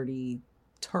of a dirty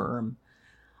term.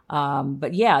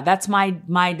 But yeah, that's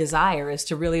my desire, is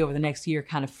to really over the next year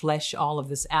kind of flesh all of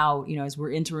this out. You know, as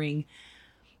we're entering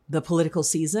the political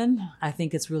season, I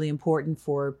think it's really important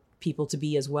for people to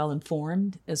be as well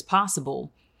informed as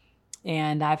possible.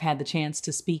 And I've had the chance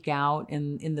to speak out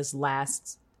in this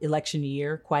last election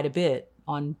year quite a bit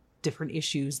on different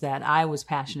issues that I was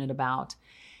passionate about.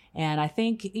 And I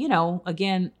think, you know,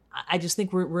 again, I just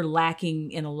think we're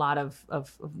lacking in a lot of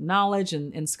knowledge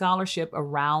and scholarship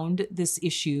around this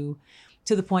issue,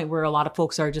 to the point where a lot of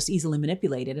folks are just easily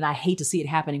manipulated. And I hate to see it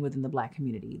happening within the Black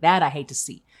community. That I hate to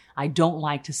see. I don't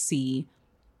like to see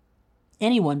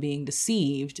anyone being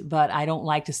deceived, but I don't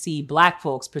like to see Black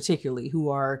folks particularly who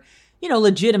are, you know,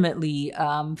 legitimately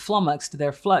flummoxed.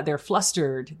 They're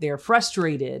flustered. They're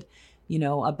frustrated, you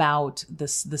know, about the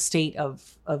state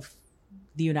of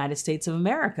the United States of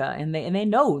America, and they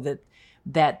know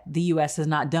that the U.S. has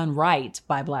not done right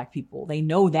by Black people. They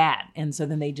know that, and so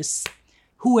then they just,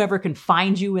 whoever can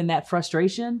find you in that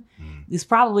frustration is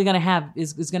probably going to have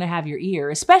going to have your ear,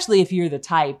 especially if you're the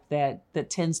type that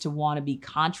tends to want to be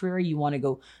contrary. You want to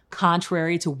go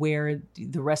contrary to where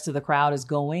the rest of the crowd is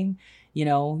going. You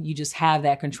know, you just have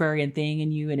that contrarian thing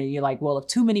in you, and you're like, well, if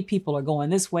too many people are going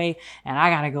this way, and I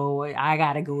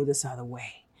gotta go this other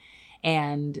way,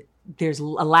 and there's a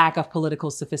lack of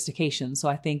political sophistication. So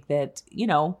I think that, you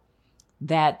know,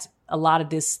 that a lot of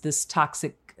this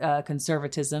toxic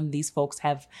conservatism, these folks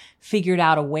have figured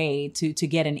out a way to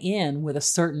get an in with a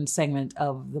certain segment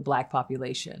of the Black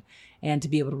population, and to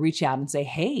be able to reach out and say,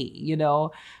 hey, you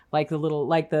know, like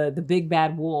the big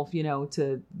bad wolf, you know,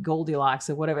 to Goldilocks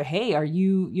or whatever. Hey, are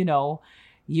you, you know,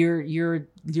 you're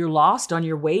lost on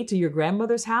your way to your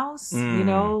grandmother's house, you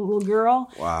know, little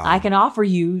girl. Wow. I can offer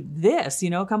you this, you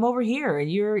know, come over here, and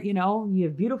you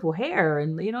have beautiful hair,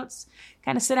 and, you know, it's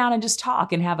kind of sit down and just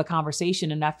talk and have a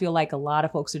conversation. And I feel like a lot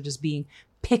of folks are just being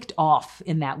picked off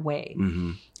in that way.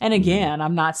 Mm-hmm. And again,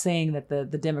 I'm not saying that the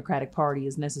Democratic Party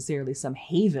is necessarily some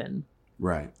haven.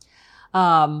 Right.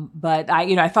 But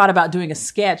I thought about doing a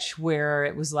sketch where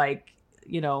it was like,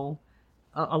 you know,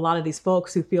 a lot of these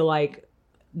folks who feel like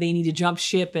they need to jump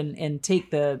ship and take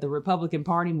the Republican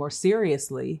Party more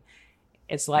seriously.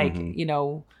 It's like, you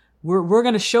know, we're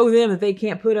going to show them that they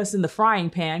can't put us in the frying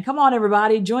pan. Come on,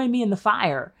 everybody, join me in the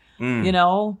fire. You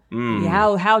know,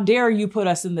 how dare you put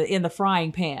us in the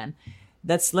frying pan?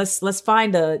 Let's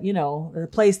find a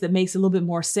place that makes a little bit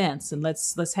more sense, and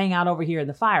let's hang out over here in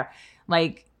the fire.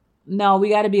 Like, no, we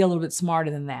got to be a little bit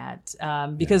smarter than that,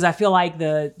 because I feel like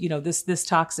this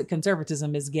toxic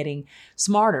conservatism is getting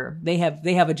smarter. They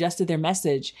have adjusted their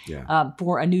message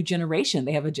for a new generation.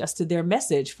 They have adjusted their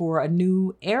message for a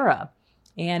new era,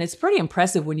 and it's pretty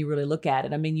impressive when you really look at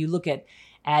it. I mean, you look at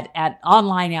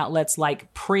online outlets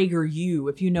like PragerU.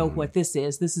 If you know what this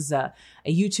is a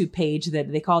YouTube page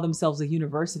that they call themselves a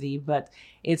university, but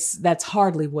that's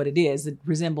hardly what it is. It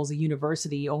resembles a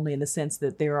university only in the sense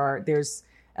that there's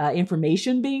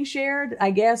information being shared, I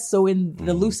guess. So in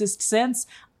the loosest sense,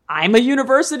 I'm a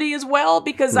university as well,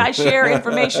 because I share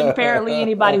information. Apparently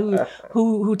anybody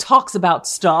who talks about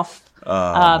stuff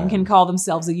can call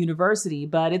themselves a university,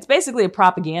 but it's basically a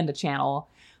propaganda channel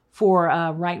for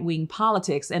right-wing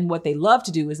politics. And what they love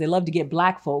to do is they love to get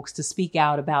Black folks to speak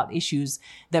out about issues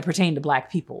that pertain to Black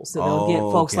people. So they'll get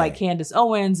folks like Candace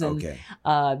Owens and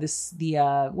what's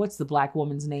the Black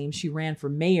woman's name? She ran for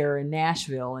mayor in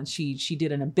Nashville, and she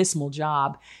did an abysmal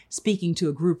job speaking to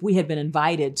a group. We had been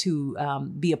invited to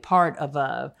be a part of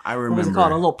what was it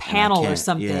called, a little panel or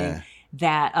something. Yeah.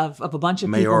 That of a bunch of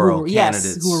mayoral people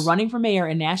who were running for mayor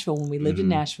in Nashville when we lived in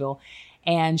Nashville.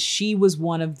 And she was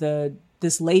one of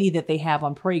this lady that they have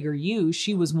on PragerU,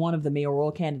 she was one of the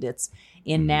mayoral candidates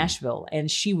in Nashville, and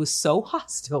she was so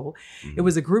hostile. It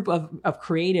was a group of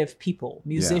creative people,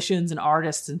 musicians and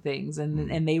artists and things,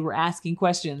 and they were asking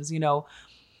questions, you know.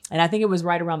 And I think it was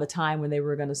right around the time when they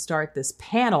were going to start this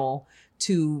panel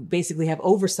to basically have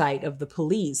oversight of the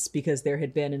police, because there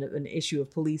had been an issue of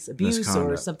police abuse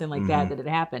or something like that had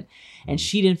happened. And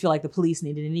she didn't feel like the police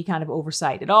needed any kind of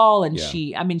oversight at all. And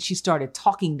she started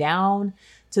talking down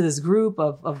to this group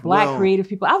of Black creative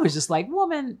people. I was just like,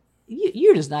 woman,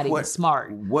 you're just not even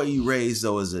smart. What you raised,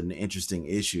 though, is an interesting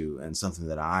issue, and something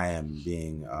that I am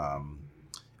being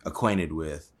acquainted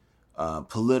with,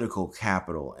 political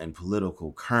capital and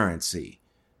political currency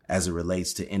as it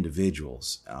relates to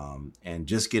individuals. And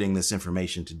just getting this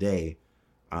information today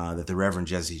that the Reverend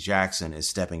Jesse Jackson is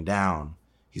stepping down.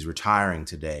 He's retiring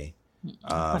today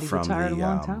from retired the a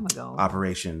long time ago.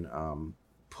 Operation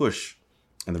Push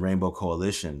and the Rainbow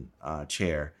Coalition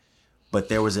chair. But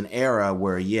there was an era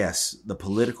where, yes, the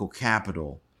political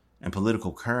capital and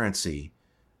political currency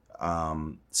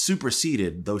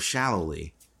superseded, though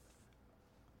shallowly,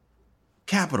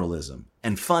 capitalism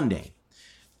and funding.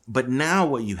 But now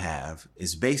what you have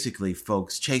is basically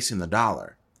folks chasing the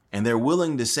dollar, and they're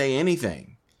willing to say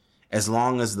anything as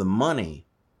long as the money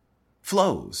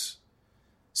flows.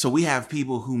 So we have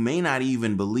people who may not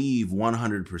even believe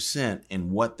 100%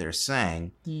 in what they're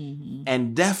saying,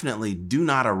 and definitely do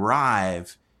not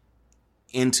arrive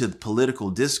into the political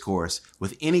discourse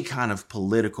with any kind of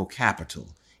political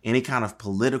capital, any kind of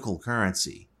political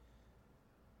currency.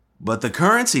 But the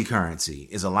currency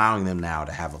is allowing them now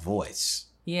to have a voice.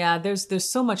 Yeah, there's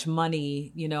so much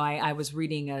money. You know, I was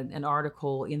reading an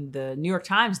article in the New York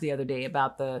Times the other day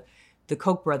about the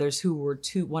Koch brothers, who were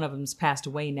one of them's passed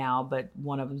away now, but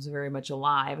one of them's very much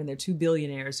alive. And they're two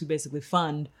billionaires who basically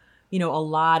fund, you know, a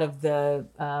lot of the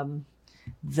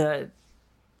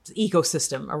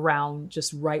ecosystem around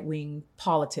just right-wing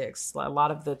politics. A lot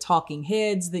of the talking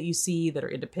heads that you see that are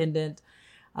independent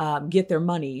get their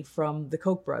money from the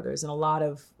Koch brothers, and a lot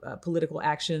of political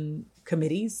action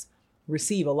committees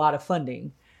receive a lot of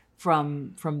funding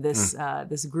from this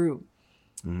this group.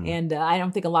 And I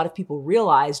don't think a lot of people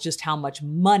realize just how much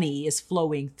money is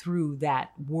flowing through that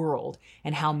world,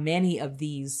 and how many of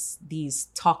these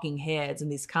talking heads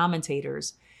and these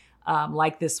commentators,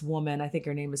 like this woman, I think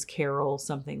her name is Carol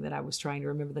something that I was trying to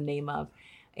remember the name of,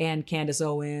 and Candace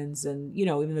Owens, and, you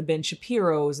know, even the Ben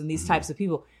Shapiros and these types of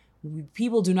people.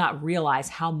 People do not realize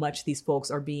how much these folks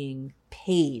are being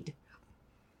paid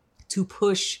to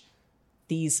push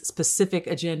these specific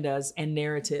agendas and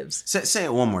narratives. Say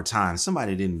it one more time.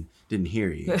 Somebody didn't hear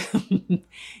you.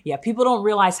 Yeah, people don't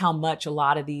realize how much a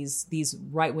lot of these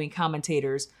right-wing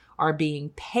commentators are being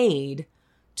paid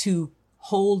to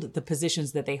hold the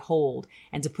positions that they hold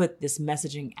and to put this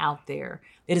messaging out there.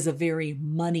 It is a very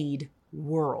moneyed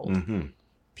world.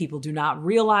 People do not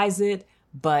realize it,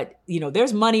 but, you know,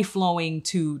 there's money flowing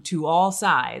to all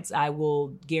sides. I will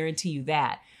guarantee you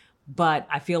that. But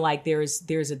I feel like there's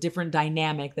a different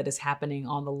dynamic that is happening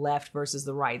on the left versus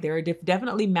the right. There are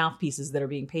definitely mouthpieces that are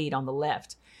being paid on the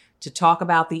left to talk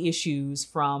about the issues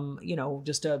from, you know,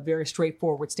 just a very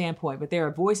straightforward standpoint. But there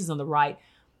are voices on the right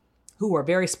who are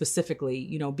very specifically,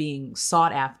 you know, being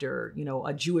sought after. You know,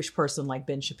 a Jewish person like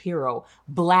Ben Shapiro,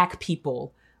 Black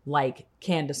people like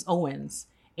Candace Owens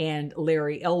and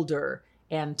Larry Elder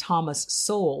and Thomas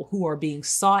Sowell, who are being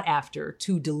sought after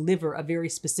to deliver a very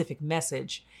specific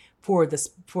message for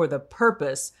the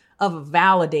purpose of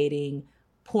validating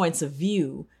points of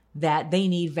view that they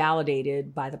need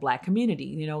validated by the Black community.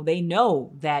 You know, they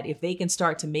know that if they can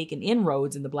start to make an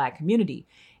inroads in the Black community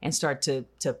and start to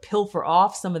pilfer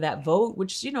off some of that vote,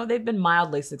 which, you know, they've been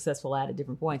mildly successful at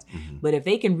different points. But if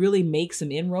they can really make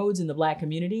some inroads in the Black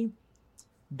community,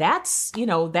 that's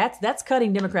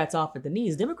cutting Democrats off at the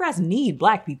knees. Democrats need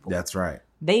Black people. That's right.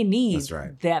 They need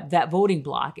that voting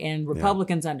block. And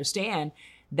Republicans understand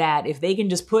that if they can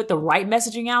just put the right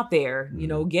messaging out there, you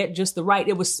know, get just the right.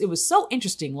 It was so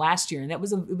interesting last year, and it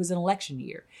was an election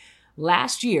year.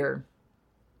 Last year,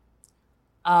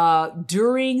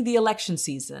 during the election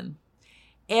season,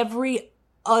 every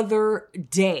other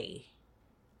day,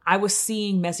 I was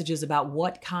seeing messages about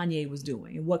what Kanye was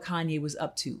doing and what Kanye was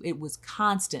up to. It was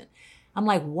constant. I'm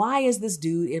like, why is this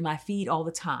dude in my feed all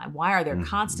the time? Why are there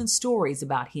constant stories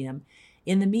about him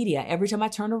in the media? Every time I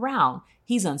turn around,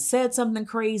 he's unsaid something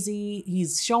crazy.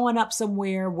 He's showing up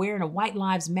somewhere wearing a White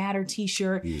Lives Matter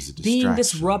t-shirt, being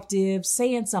disruptive,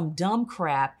 saying some dumb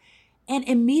crap. And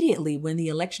immediately when the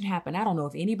election happened, I don't know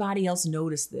if anybody else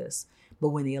noticed this, but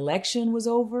when the election was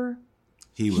over,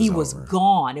 he was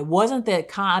gone. It wasn't that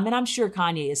I'm sure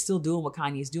Kanye is still doing what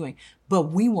Kanye is doing,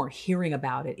 but we weren't hearing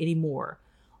about it anymore.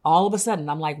 All of a sudden,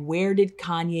 I'm like, where did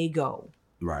Kanye go?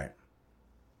 Right.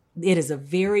 It is a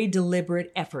very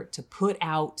deliberate effort to put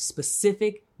out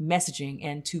specific messaging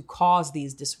and to cause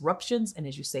these disruptions and,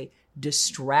 as you say,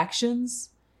 distractions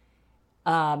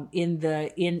in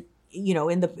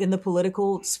the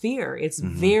political sphere. It's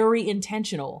very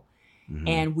intentional.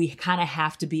 And we kind of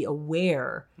have to be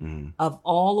aware of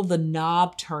all of the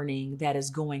knob turning that is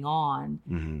going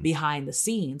on behind the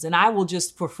scenes. And I will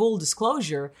just, for full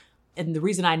disclosure, and the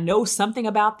reason I know something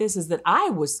about this is that I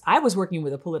was working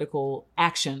with a political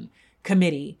action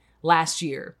committee last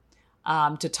year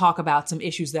to talk about some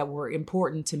issues that were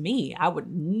important to me. I would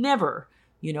never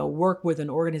work with an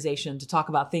organization to talk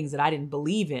about things that I didn't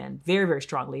believe in very, very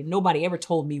strongly. Nobody ever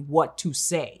told me what to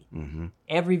say. Mm-hmm.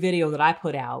 Every video that I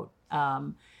put out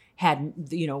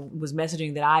was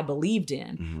messaging that I believed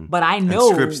in. Mm-hmm. But I know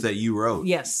and scripts that you wrote.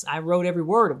 Yes, I wrote every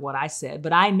word of what I said.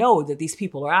 But I know that these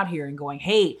people are out here and going,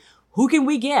 hey, who can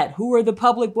we get? Who are the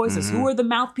public voices? Mm-hmm. Who are the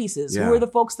mouthpieces? Yeah. Who are the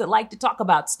folks that like to talk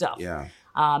about stuff? Yeah.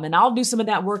 And I'll do some of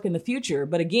that work in the future.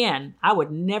 But again, I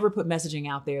would never put messaging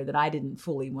out there that I didn't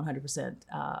fully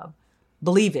 100%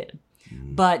 believe in.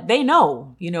 Mm-hmm. But they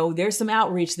know, there's some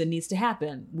outreach that needs to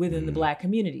happen within the Black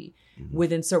community,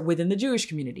 within the Jewish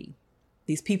community.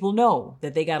 These people know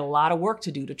that they got a lot of work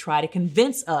to do to try to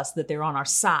convince us that they're on our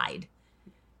side.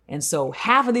 And so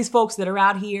half of these folks that are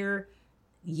out here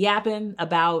yapping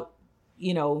about,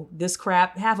 this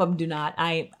crap, half of them do not.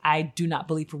 I do not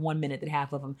believe for 1 minute that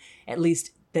half of them, at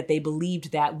least that they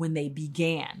believed that when they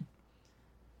began.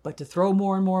 But to throw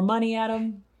more and more money at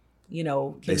them,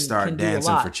 they start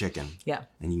dancing for chicken. Yeah.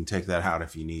 And you can take that out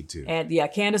if you need to. And yeah,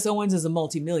 Candace Owens is a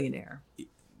multimillionaire.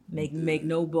 Make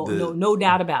no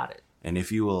doubt about it. And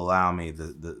if you will allow me,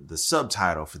 the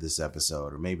subtitle for this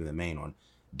episode, or maybe the main one,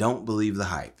 Don't Believe the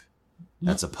Hype.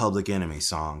 That's a Public Enemy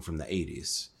song from the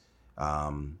 80s.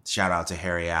 Shout out to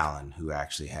Harry Allen, who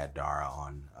actually had Dara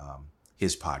on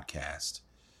his podcast.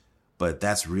 But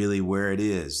that's really where it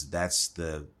is. That's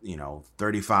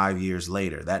 35 years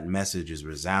later, that message is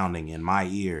resounding in my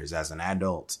ears as an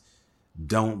adult.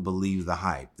 Don't believe the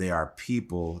hype. They are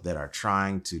people that are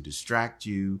trying to distract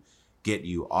you, get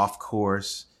you off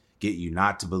course, get you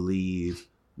not to believe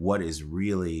what is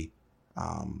really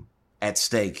at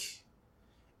stake.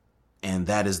 And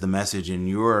that is the message in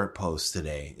your post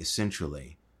today,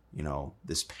 essentially.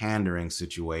 This pandering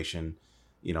situation,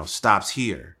 stops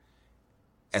here.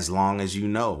 As long as you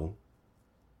know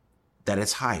that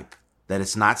it's hype, that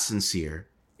it's not sincere,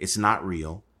 it's not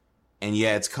real, and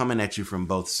yeah, it's coming at you from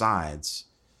both sides,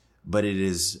 but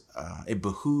it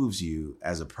behooves you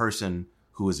as a person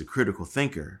who is a critical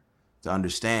thinker to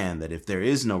understand that if there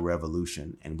is no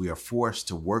revolution and we are forced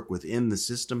to work within the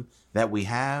system that we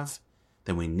have,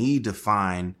 then we need to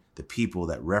find the people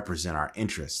that represent our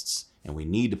interests, and we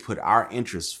need to put our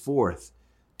interests forth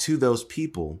to those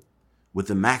people with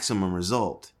the maximum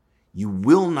result. You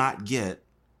will not get,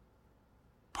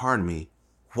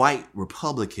 white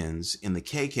Republicans in the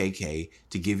KKK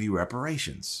to give you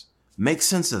reparations. Make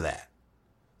sense of that.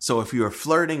 So if you are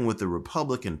flirting with the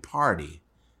Republican Party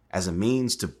as a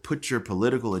means to put your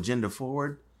political agenda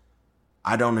forward,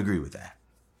 I don't agree with that.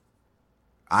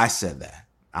 I said that.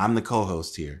 I'm the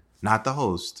co-host here, not the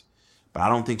host, but I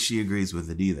don't think she agrees with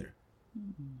it either.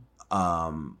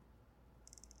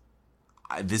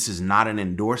 This is not an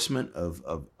endorsement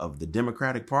of the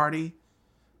Democratic Party,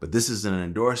 but this is an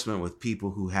endorsement with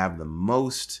people who have the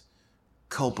most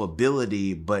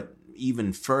culpability, but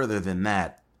even further than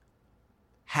that,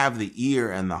 have the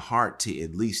ear and the heart to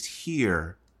at least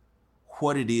hear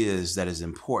what it is that is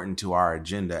important to our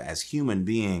agenda as human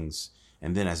beings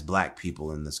and then as Black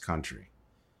people in this country.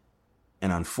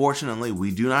 And unfortunately,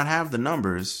 we do not have the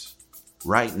numbers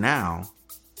right now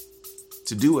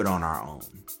to do it on our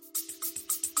own.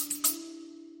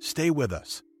 Stay with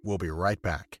us. We'll be right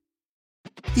back.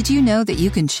 Did you know that you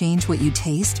can change what you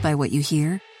taste by what you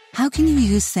hear? How can you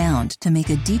use sound to make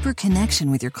a deeper connection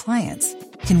with your clients?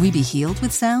 Can we be healed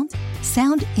with sound?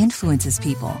 Sound influences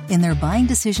people in their buying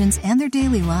decisions and their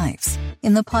daily lives.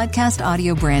 In the podcast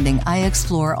Audio Branding, I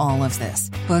explore all of this,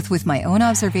 both with my own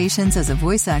observations as a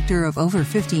voice actor of over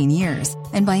 15 years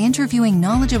and by interviewing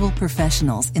knowledgeable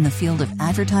professionals in the field of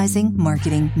advertising,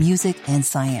 marketing, music, and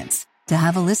science. To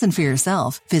have a listen for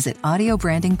yourself, visit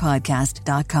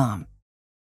audiobrandingpodcast.com.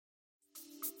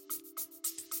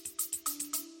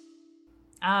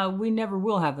 We never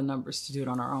will have the numbers to do it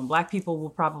on our own. Black people will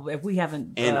probably, if we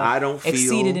haven't I don't feel,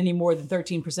 exceeded any more than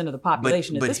 13% of the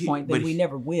population at this point, then we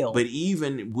never will. But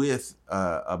even with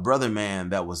a brother man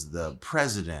that was the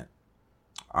president,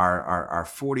 our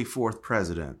 44th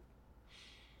president,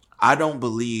 I don't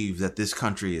believe that this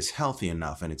country is healthy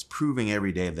enough, and it's proving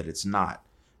every day that it's not.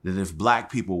 That if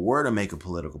Black people were to make a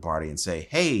political party and say,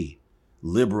 hey,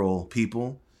 liberal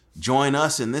people, join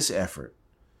us in this effort,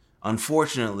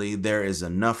 unfortunately, there is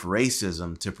enough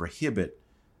racism to prohibit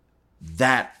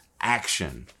that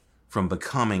action from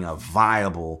becoming a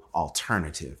viable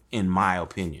alternative, in my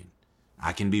opinion.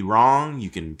 I can be wrong.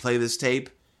 You can play this tape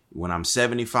when I'm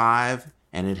 75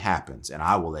 and it happens, and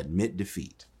I will admit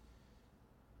defeat.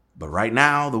 But right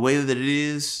now, the way that it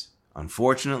is,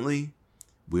 unfortunately,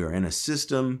 we are in a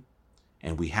system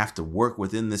and we have to work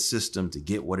within the system to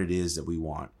get what it is that we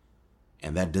want.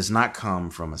 And that does not come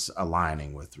from us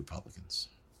aligning with Republicans.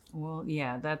 Well,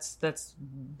 yeah, that's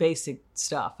basic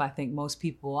stuff. I think most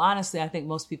people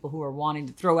who are wanting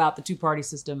to throw out the two-party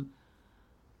system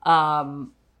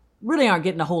really aren't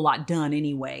getting a whole lot done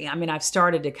anyway. I mean, I've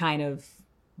started to kind of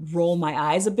roll my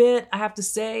eyes a bit, I have to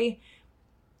say,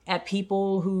 at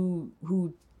people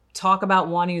who talk about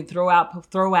wanting to throw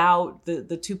out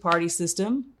the two-party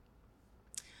system,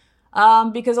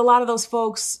 because a lot of those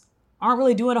folks aren't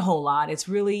really doing a whole lot. It's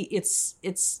really it's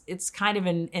kind of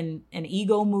an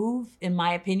ego move, in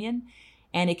my opinion,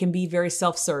 and it can be very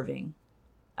self-serving.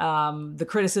 The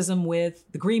criticism with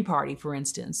the Green Party, for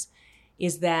instance,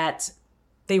 is that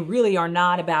they really are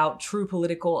not about true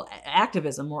political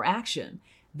activism or action.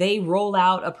 They roll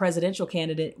out a presidential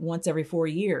candidate once every 4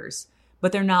 years,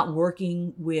 but they're not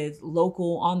working with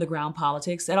local on-the-ground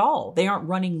politics at all. They aren't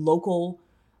running local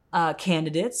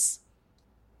candidates.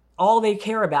 All they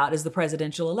care about is the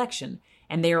presidential election.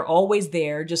 And they are always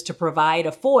there just to provide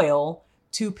a foil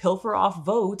to pilfer off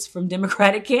votes from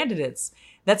Democratic candidates.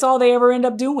 That's all they ever end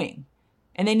up doing.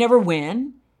 And they never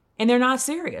win. And they're not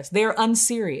serious. They're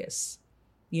unserious,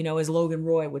 as Logan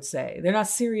Roy would say. They're not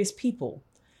serious people.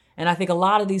 And I think a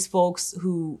lot of these folks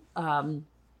who,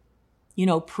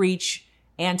 preach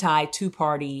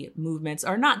anti-two-party movements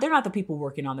they're not the people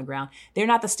working on the ground. They're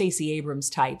not the Stacey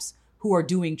Abrams types who are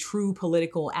doing true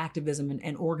political activism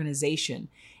and organization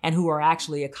and who are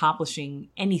actually accomplishing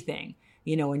anything,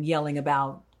 and yelling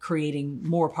about creating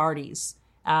more parties.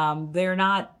 They're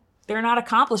not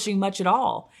accomplishing much at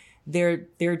all.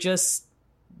 They're just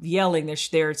yelling.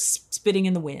 They're spitting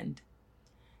in the wind.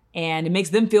 And it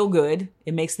makes them feel good.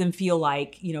 It makes them feel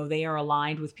like, they are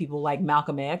aligned with people like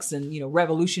Malcolm X and,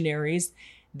 revolutionaries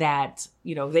that,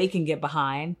 they can get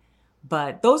behind.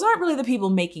 But those aren't really the people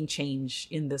making change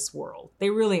in this world. They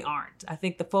really aren't. I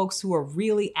think the folks who are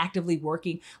really actively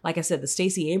working, like I said, the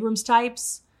Stacey Abrams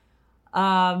types,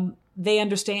 they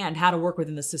understand how to work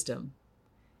within the system.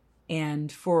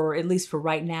 And at least for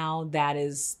right now,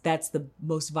 that's the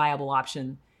most viable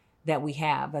option that we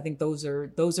have. I think those are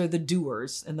the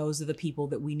doers, and those are the people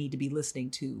that we need to be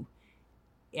listening to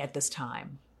at this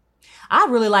time. I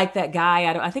really like that guy.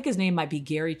 I think his name might be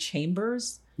Gary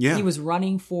Chambers. Yeah. He was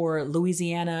running for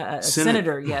Louisiana, a Senate.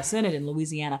 senator. Yeah, Senate in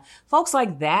Louisiana. Folks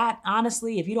like that,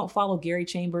 honestly, if you don't follow Gary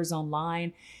Chambers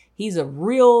online, he's a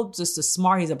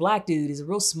black dude. He's a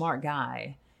real smart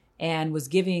guy, and was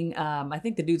giving, I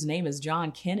think the dude's name is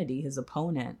John Kennedy, his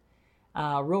opponent,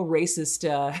 real racist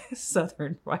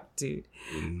Southern white dude,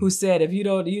 who said, if you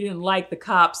didn't like the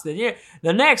cops, then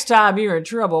the next time you're in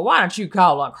trouble, why don't you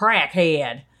call a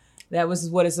crackhead? That was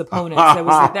what his opponent. That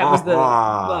was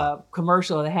the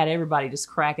commercial that had everybody just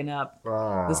cracking up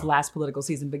this last political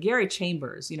season. But Gary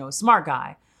Chambers, a smart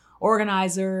guy,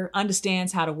 organizer,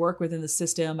 understands how to work within the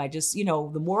system. I just,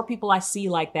 the more people I see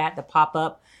like that pop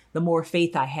up, the more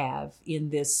faith I have in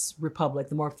this republic,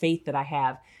 the more faith that I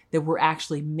have that we're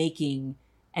actually making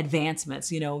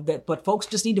advancements, but folks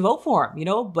just need to vote for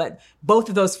them, but both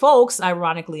of those folks,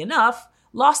 ironically enough,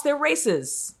 lost their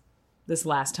races this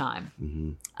last time.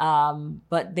 Mm-hmm.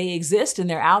 But they exist and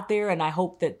they're out there, and I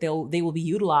hope that they will be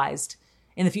utilized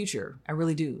in the future. I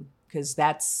really do, because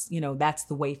that's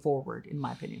the way forward, in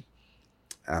my opinion.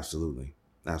 Absolutely.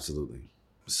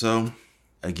 So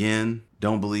again,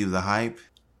 don't believe the hype.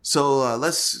 So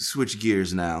let's switch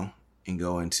gears now and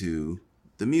go into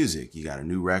the music. You got a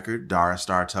new record, Dara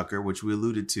Star Tucker, which we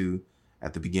alluded to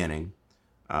at the beginning.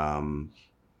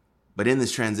 But in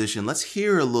this transition, let's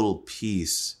hear a little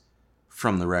piece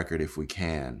from the record if we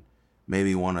can.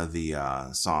 Maybe one of the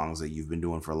songs that you've been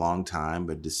doing for a long time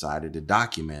but decided to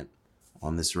document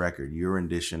on this record. Your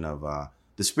rendition of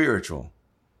the spiritual,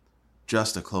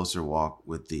 Just a Closer Walk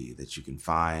with Thee, that you can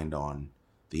find on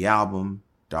the album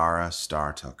Dara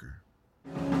Star Tucker.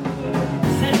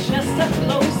 Said just a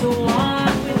closer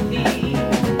walk with thee.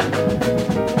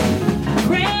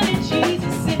 Granted,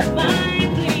 Jesus is my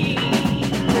plea.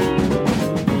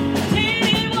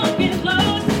 Daily walking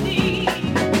close to thee.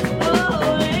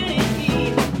 Oh, let it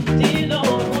be. Dear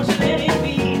Lord, won't you let it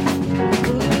be?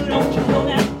 Ooh, don't you know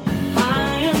that I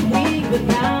am weak, but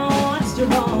thou art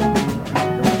strong.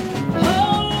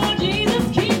 Oh, Jesus,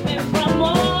 keep me from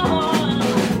more.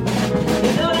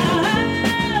 You know I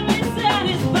have been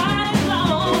satisfied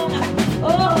long. Oh,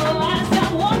 I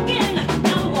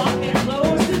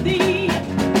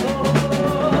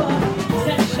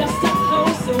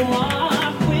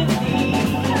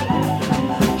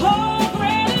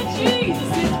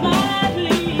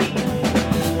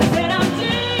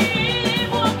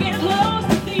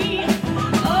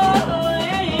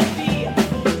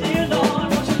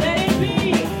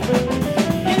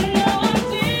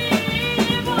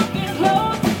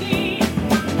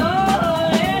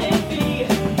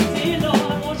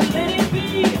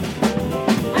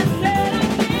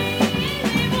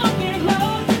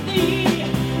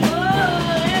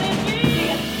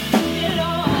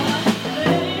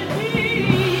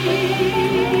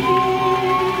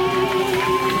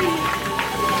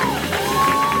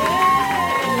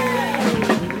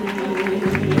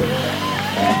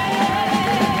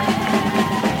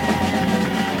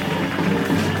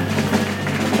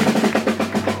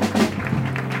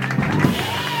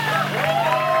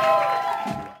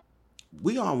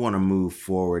I want to move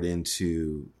forward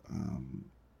into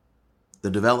the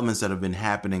developments that have been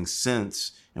happening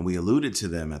since, and we alluded to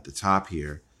them at the top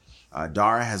here.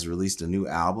 Dara has released a new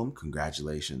album.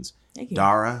 Congratulations. Thank you.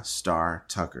 Dara Star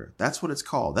Tucker. That's what it's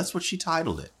called. That's what she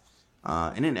titled it.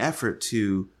 In an effort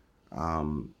to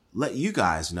let you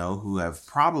guys know, who have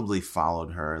probably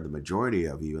followed her, the majority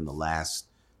of you, in the last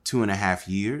 2.5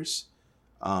 years,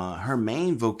 her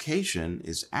main vocation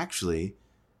is actually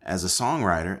as a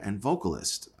songwriter and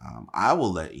vocalist. I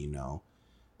will let you know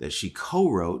that she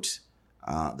co-wrote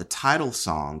the title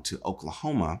song to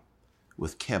Oklahoma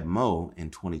with Keb Mo in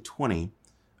 2020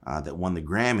 that won the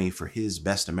Grammy for his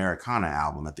Best Americana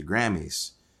album at the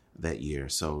Grammys that year.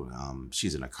 So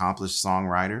she's an accomplished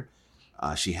songwriter.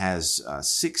 She has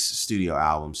 6 studio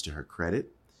albums to her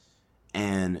credit.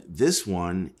 And this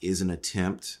one is an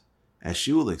attempt, as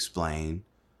she will explain,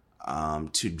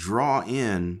 to draw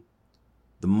in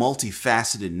the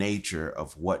multifaceted nature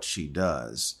of what she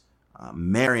does,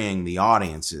 marrying the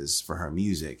audiences for her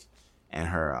music and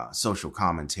her social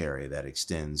commentary that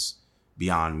extends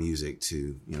beyond music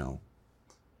to,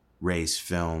 race,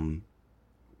 film,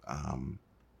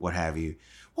 what have you.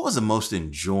 What was the most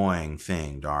enjoying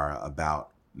thing, Dara, about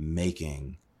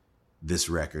making this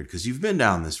record? Because you've been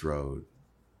down this road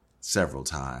several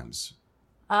times.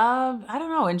 I don't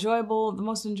know. The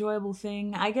most enjoyable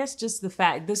thing, I guess, just the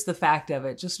fact of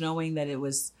it, just knowing that it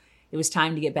was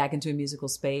time to get back into a musical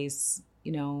space,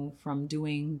 from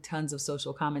doing tons of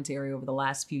social commentary over the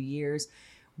last few years.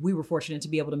 We were fortunate to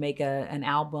be able to make an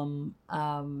album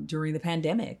during the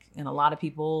pandemic. And a lot of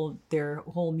people, their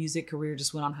whole music career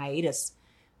just went on hiatus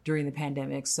during the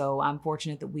pandemic. So I'm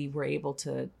fortunate that we were able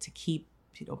to keep,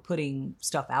 putting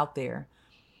stuff out there.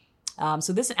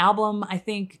 So this album, I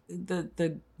think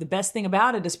the best thing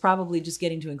about it is probably just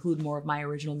getting to include more of my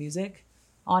original music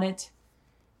on it,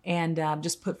 and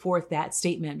just put forth that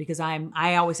statement, because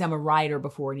I always am a writer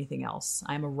before anything else.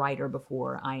 I'm a writer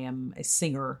before I am a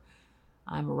singer.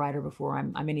 I'm a writer before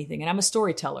I'm anything, and I'm a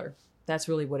storyteller. That's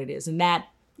really what it is, and that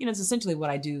it's essentially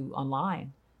what I do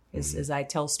online. Is I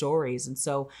tell stories, and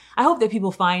so I hope that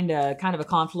people find a kind of a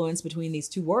confluence between these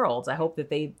two worlds. I hope that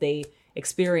they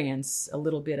experience a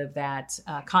little bit of that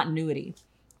continuity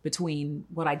between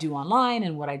what I do online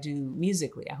and what I do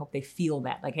musically. I hope they feel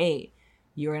that, like, hey,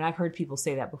 and I've heard people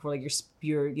say that before, like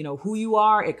you're who you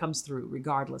are, it comes through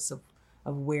regardless of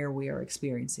where we are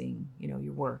experiencing,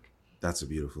 your work. That's a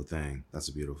beautiful thing.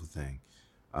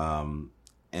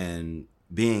 And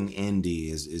being indie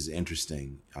is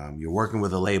interesting. You're working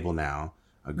with a label now,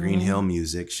 Green Hill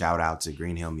Music. Shout out to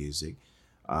Green Hill Music.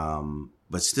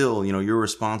 But still, you're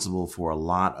responsible for a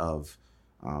lot of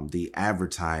the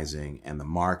advertising and the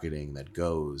marketing that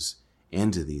goes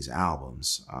into these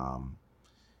albums. Are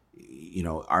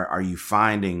you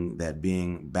finding that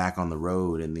being back on the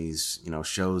road in these,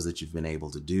 shows that you've been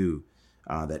able to do,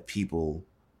 that people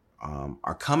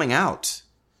are coming out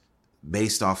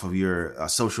based off of your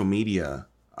social media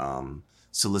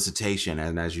solicitation?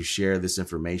 And as you share this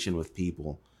information with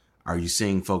people, are you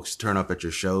seeing folks turn up at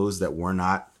your shows that were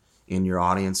not in your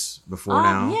audience before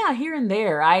now? Yeah, here and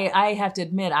there. I have to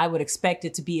admit, I would expect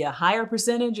it to be a higher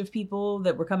percentage of people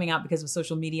that were coming out because of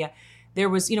social media. There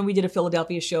was, we did a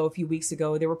Philadelphia show a few weeks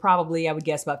ago. There were probably, I would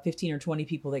guess, about 15 or 20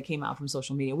 people that came out from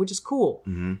social media, which is cool.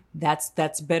 Mm-hmm.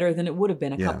 That's better than it would have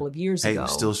been a couple of years ago.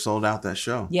 Still sold out that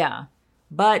show. Yeah.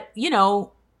 But,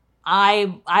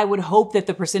 I would hope that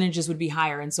the percentages would be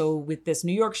higher. And so with this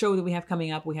New York show that we have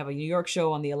coming up, we have a New York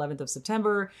show on the 11th of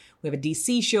September. We have a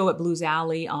DC show at Blues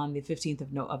Alley on the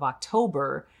 15th of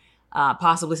October.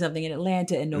 Possibly something in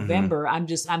Atlanta in November.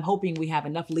 Mm-hmm. I'm hoping we have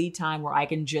enough lead time where I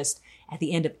can just, at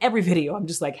the end of every video, I'm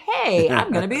just like, hey,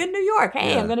 I'm going to be in New York.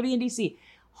 Hey, I'm going to be in DC.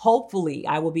 Hopefully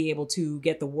I will be able to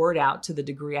get the word out to the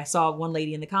degree. I saw one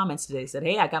lady in the comments today said,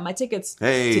 hey, I got my tickets to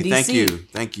DC.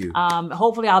 Thank you.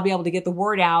 Hopefully I'll be able to get the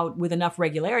word out with enough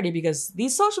regularity, because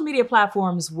these social media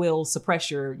platforms will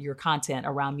suppress your content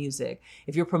around music.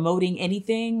 If you're promoting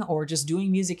anything or just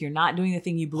doing music, you're not doing the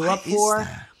thing you blew up for.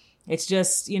 That? It's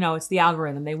just, it's the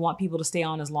algorithm. They want people to stay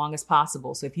on as long as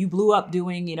possible. So if you blew up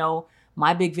doing,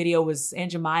 my big video was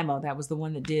Aunt Jemima. That was the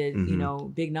one that did,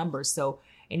 big numbers. So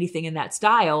anything in that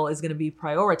style is going to be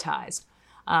prioritized.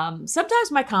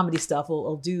 Sometimes my comedy stuff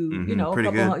will do,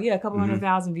 a couple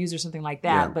 100,000 views or something like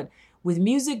that. Yeah. But with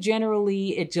music,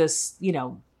 generally, it just,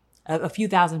 a few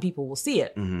thousand people will see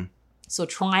it. Mm-hmm. So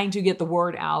trying to get the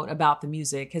word out about the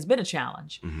music has been a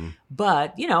challenge. Mm-hmm.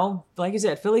 But, like you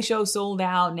said, Philly show sold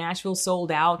out, Nashville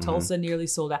sold out, Tulsa nearly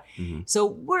sold out. Mm-hmm. So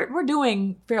we're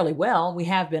doing fairly well. We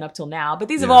have been up till now. But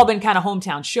these have all been kind of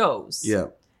hometown shows. Yeah.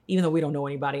 even though we don't know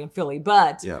anybody in Philly.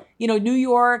 But, Yep. New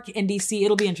York and DC,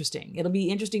 it'll be interesting. It'll be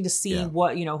interesting to see Yeah.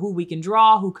 what, who we can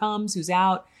draw, who comes, who's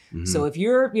out. So if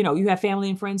you're, you have family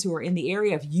and friends who are in the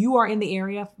area, if you are in the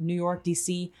area, New York,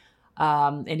 DC,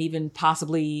 and even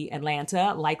possibly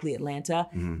Atlanta, likely Atlanta,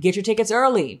 get your tickets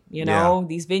early. Yeah.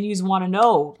 These venues want to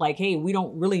know, like, hey, we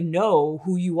don't really know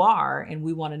who you are, and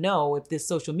we want to know if this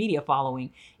social media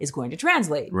following is going to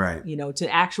translate, Right. to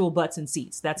actual butts and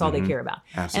seats. That's all they care about.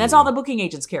 And that's Absolutely. all the booking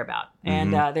agents care about.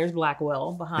 And there's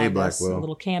Blackwell behind Hey, us, Blackwell. a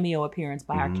little cameo appearance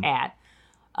by our cat.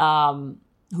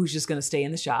 Who's just going to stay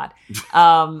in the shot.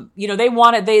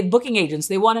 Booking agents,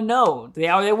 they want to know.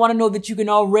 They want to know that you can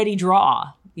already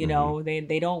draw. They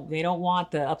don't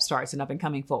want the upstarts and up and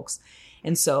coming folks.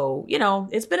 And so,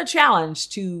 it's been a challenge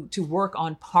to work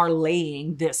on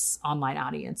parlaying this online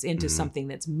audience into something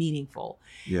that's meaningful.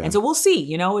 Yeah. And so we'll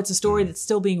see, it's a story that's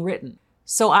still being written.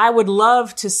 So I would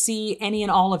love to see any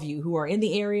and all of you who are in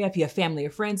the area, if you have family or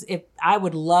friends, I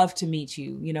would love to meet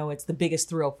you. It's the biggest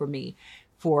thrill for me,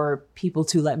 for people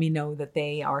to let me know that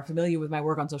they are familiar with my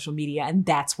work on social media, and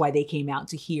that's why they came out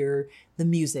to hear the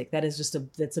music. That is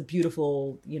that's a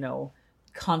beautiful,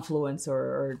 confluence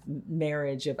or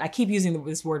marriage of, I keep using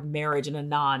this word marriage in a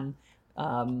non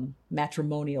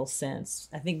matrimonial sense.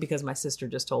 I think because my sister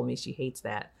just told me she hates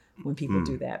that when people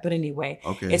do that. But anyway,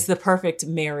 Okay. It's the perfect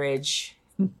marriage,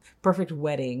 perfect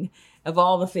wedding of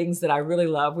all the things that I really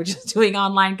love, which is doing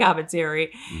online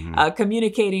commentary,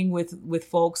 communicating with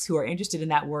folks who are interested in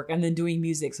that work, and then doing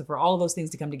music. So for all of those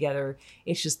things to come together,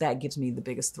 it's just that gives me the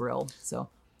biggest thrill. So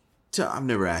I've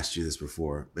never asked you this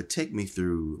before, but take me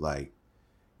through like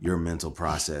your mental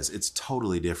process. It's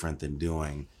totally different than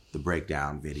doing the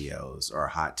breakdown videos or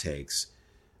hot takes.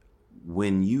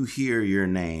 When you hear your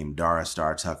name, Dara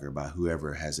Star Tucker, by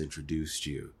whoever has introduced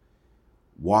you,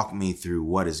 walk me through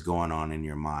what is going on in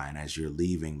your mind as you're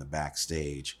leaving the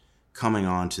backstage, coming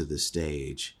onto the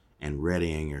stage, and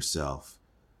readying yourself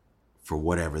for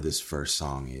whatever this first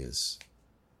song is.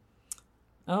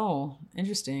 Oh,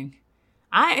 interesting.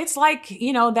 It's like,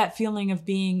 that feeling of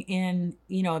being in,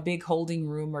 a big holding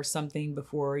room or something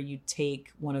before you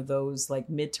take one of those like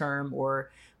midterm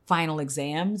or final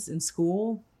exams in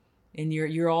school. And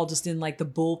you're all just in like the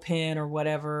bullpen or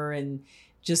whatever, and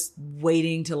just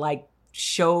waiting to like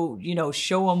show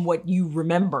them what you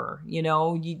remember.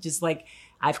 You just like,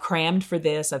 I've crammed for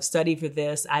this, I've studied for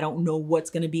this, I don't know what's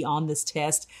going to be on this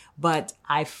test, but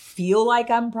I feel like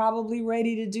I'm probably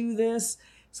ready to do this.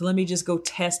 So let me just go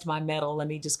test my mettle. Let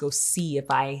me just go see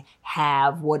if I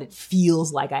have what it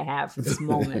feels like I have for this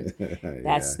moment.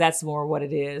 That's more what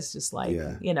it is. Just like,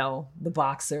 the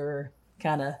boxer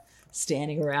kind of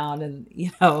standing around and,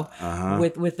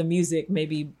 with the music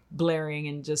maybe blaring,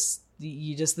 and just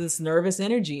this nervous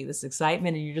energy, this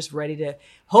excitement, and you're just ready to,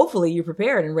 hopefully you're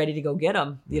prepared and ready to go get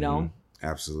them,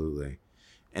 Absolutely.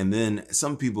 And then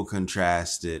some people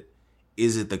contrast it.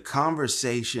 Is it the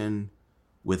conversation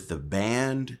with the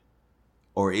band,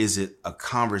 or is it a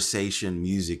conversation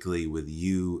musically with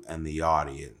you and the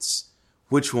audience?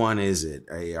 Which one is it?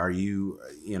 Are you,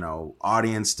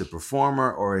 audience to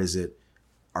performer, or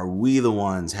are we the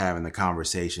ones having the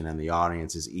conversation and the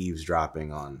audience is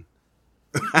eavesdropping on?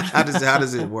 How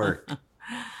does it work?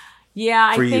 Yeah,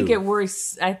 I for think you? it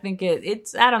works. I think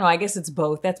it's, I don't know. I guess it's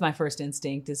both. That's my first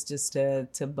instinct, is just to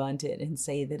bunt it and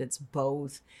say that it's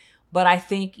both. But I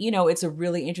think, it's a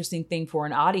really interesting thing for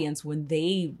an audience when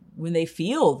they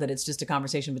feel that it's just a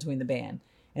conversation between the band,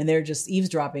 and they're just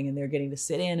eavesdropping, and they're getting to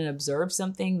sit in and observe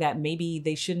something that maybe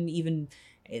they shouldn't even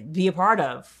be a part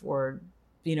of, or,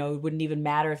 it wouldn't even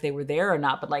matter if they were there or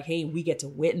not. But like, hey, we get to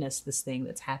witness this thing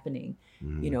that's happening,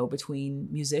 between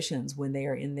musicians when they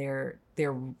are in their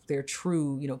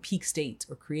true, peak state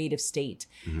or creative state.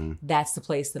 That's the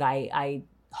place that I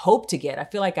hope to get. I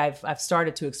feel like I've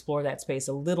started to explore that space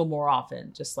a little more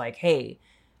often. Just like, hey,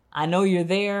 I know you're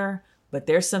there, but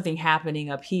there's something happening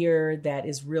up here that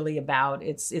is really about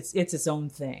it's its own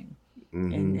thing,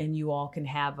 and you all can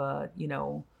have a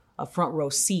front row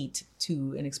seat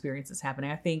to an experience that's happening.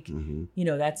 I think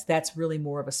that's really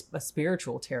more of a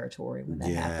spiritual territory when that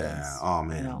happens. Oh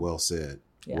man, well said.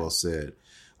 Yeah. Well said.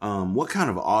 What kind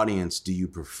of audience do you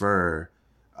prefer?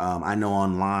 I know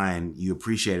online you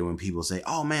appreciate it when people say,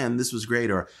 oh man, this was great,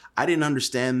 or I didn't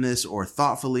understand this, or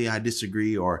thoughtfully I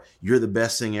disagree, or you're the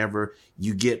best thing ever.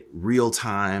 You get real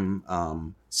time,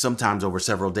 sometimes over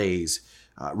several days,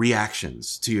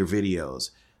 reactions to your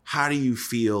videos. How do you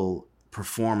feel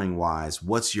performing wise?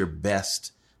 What's your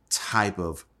best type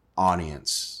of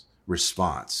audience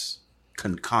response,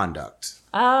 conduct?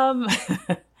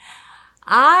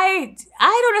 I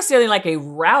don't necessarily like a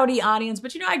rowdy audience,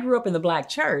 but I grew up in the Black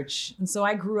church, and so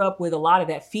I grew up with a lot of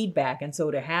that feedback. And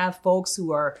so to have folks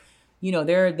who are,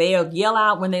 they'll yell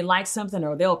out when they like something,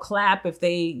 or they'll clap if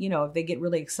they get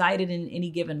really excited in any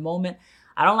given moment.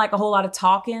 I don't like a whole lot of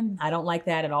talking. I don't like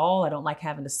that at all. I don't like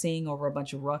having to sing over a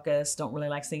bunch of ruckus. Don't really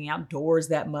like singing outdoors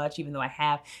that much, even though I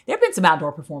have. There have been some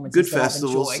outdoor performances good that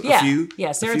festivals. I've enjoyed.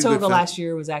 Yeah, Saratoga last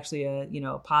year was actually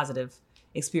a positive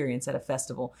experience at a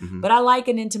festival. But I like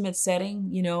an intimate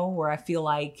setting, where I feel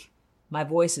like my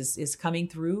voice is coming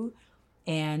through,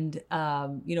 and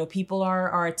people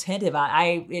are attentive.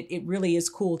 It really is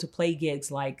cool to play gigs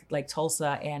like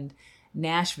Tulsa and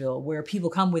Nashville, where people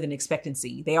come with an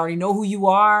expectancy. They already know who you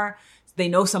are. They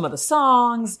know some of the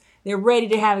songs. They're ready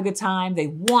to have a good time. They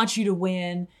want you to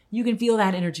win. You can feel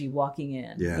that energy walking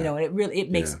in. Yeah.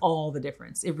 It makes all the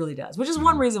difference. It really does. Which is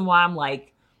one reason why I'm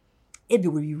like, it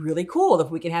would be really cool if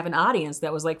we could have an audience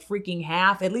that was like freaking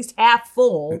at least half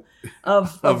full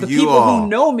of the people all. who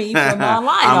know me from online.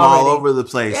 I'm already. all over the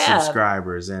place. Yeah.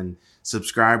 Subscribers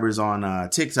on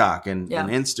TikTok and Yeah.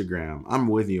 Instagram. I'm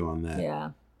with you on that. Yeah.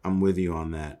 I'm with you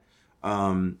on that.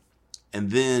 And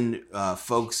then,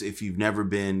 folks, if you've never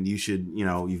been, you should,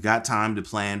 you've got time to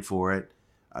plan for it.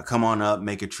 Come on up,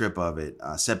 make a trip of it.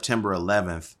 September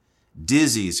 11th,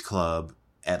 Dizzy's Club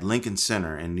at Lincoln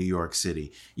Center in New York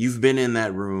City. You've been in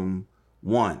that room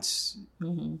once,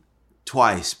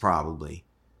 twice probably.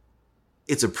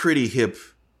 It's a pretty hip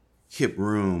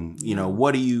room.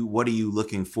 What are you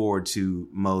looking forward to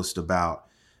most about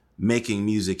making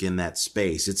music in that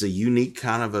space? It's a unique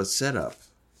kind of a setup.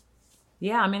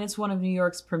 Yeah, it's one of New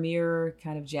York's premier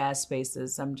kind of jazz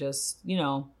spaces. I'm just,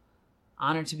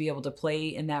 honored to be able to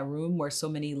play in that room where so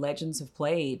many legends have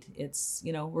played. It's,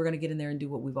 we're going to get in there and do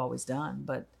what we've always done.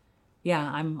 But yeah,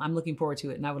 I'm looking forward to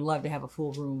it. And I would love to have a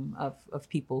full room of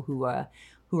people who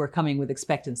are coming with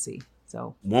expectancy.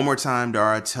 So one more time,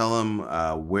 Dara, tell them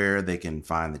where they can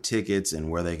find the tickets and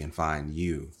where they can find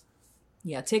you.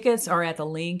 Yeah, tickets are at the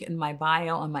link in my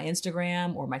bio on my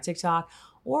Instagram or my TikTok,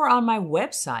 or on my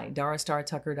website,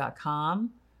 darastartucker.com,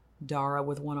 Dara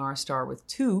with 1 R, Star with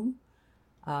 2.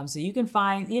 So you can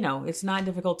find, it's not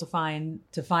difficult to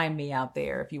find me out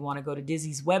there. If you want to go to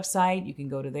Dizzy's website, you can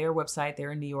go to their website.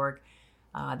 They're in New York.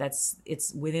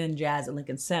 It's within Jazz at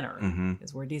Lincoln Center.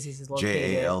 Is where Dizzy's is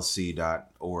located.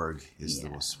 JALC.org is the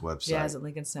website. Jazz at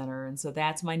Lincoln Center. And so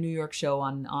that's my New York show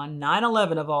on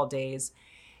 9/11 of all days.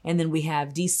 And then we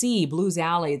have DC, Blues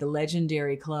Alley, the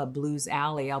legendary club Blues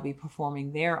Alley. I'll be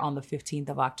performing there on the 15th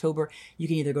of October. You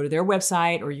can either go to their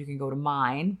website or you can go to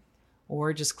mine,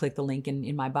 or just click the link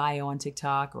in my bio on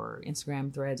TikTok or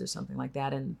Instagram Threads or something like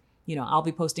that. And, I'll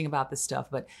be posting about this stuff.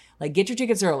 But, get your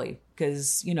tickets early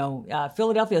because,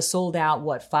 Philadelphia sold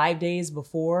out, 5 days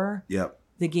before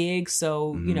the gig.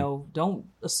 So, don't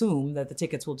assume that the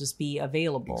tickets will just be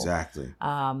available. Exactly.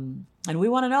 And we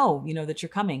want to know, that you're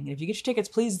coming. And if you get your tickets,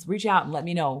 please reach out and let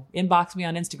me know. Inbox me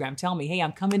on Instagram. Tell me, hey,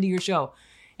 I'm coming to your show.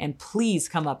 And please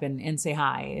come up and say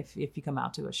hi if you come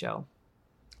out to a show.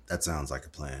 That sounds like a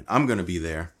plan. I'm going to be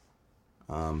there.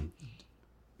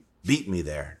 Beat me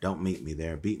there. Don't meet me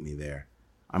there. Beat me there.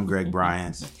 I'm Greg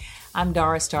Bryant. I'm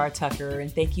Dara Star Tucker.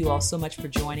 And thank you all so much for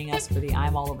joining us for the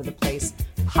I'm All Over the Place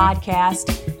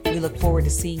podcast. We look forward to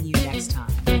seeing you next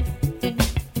time.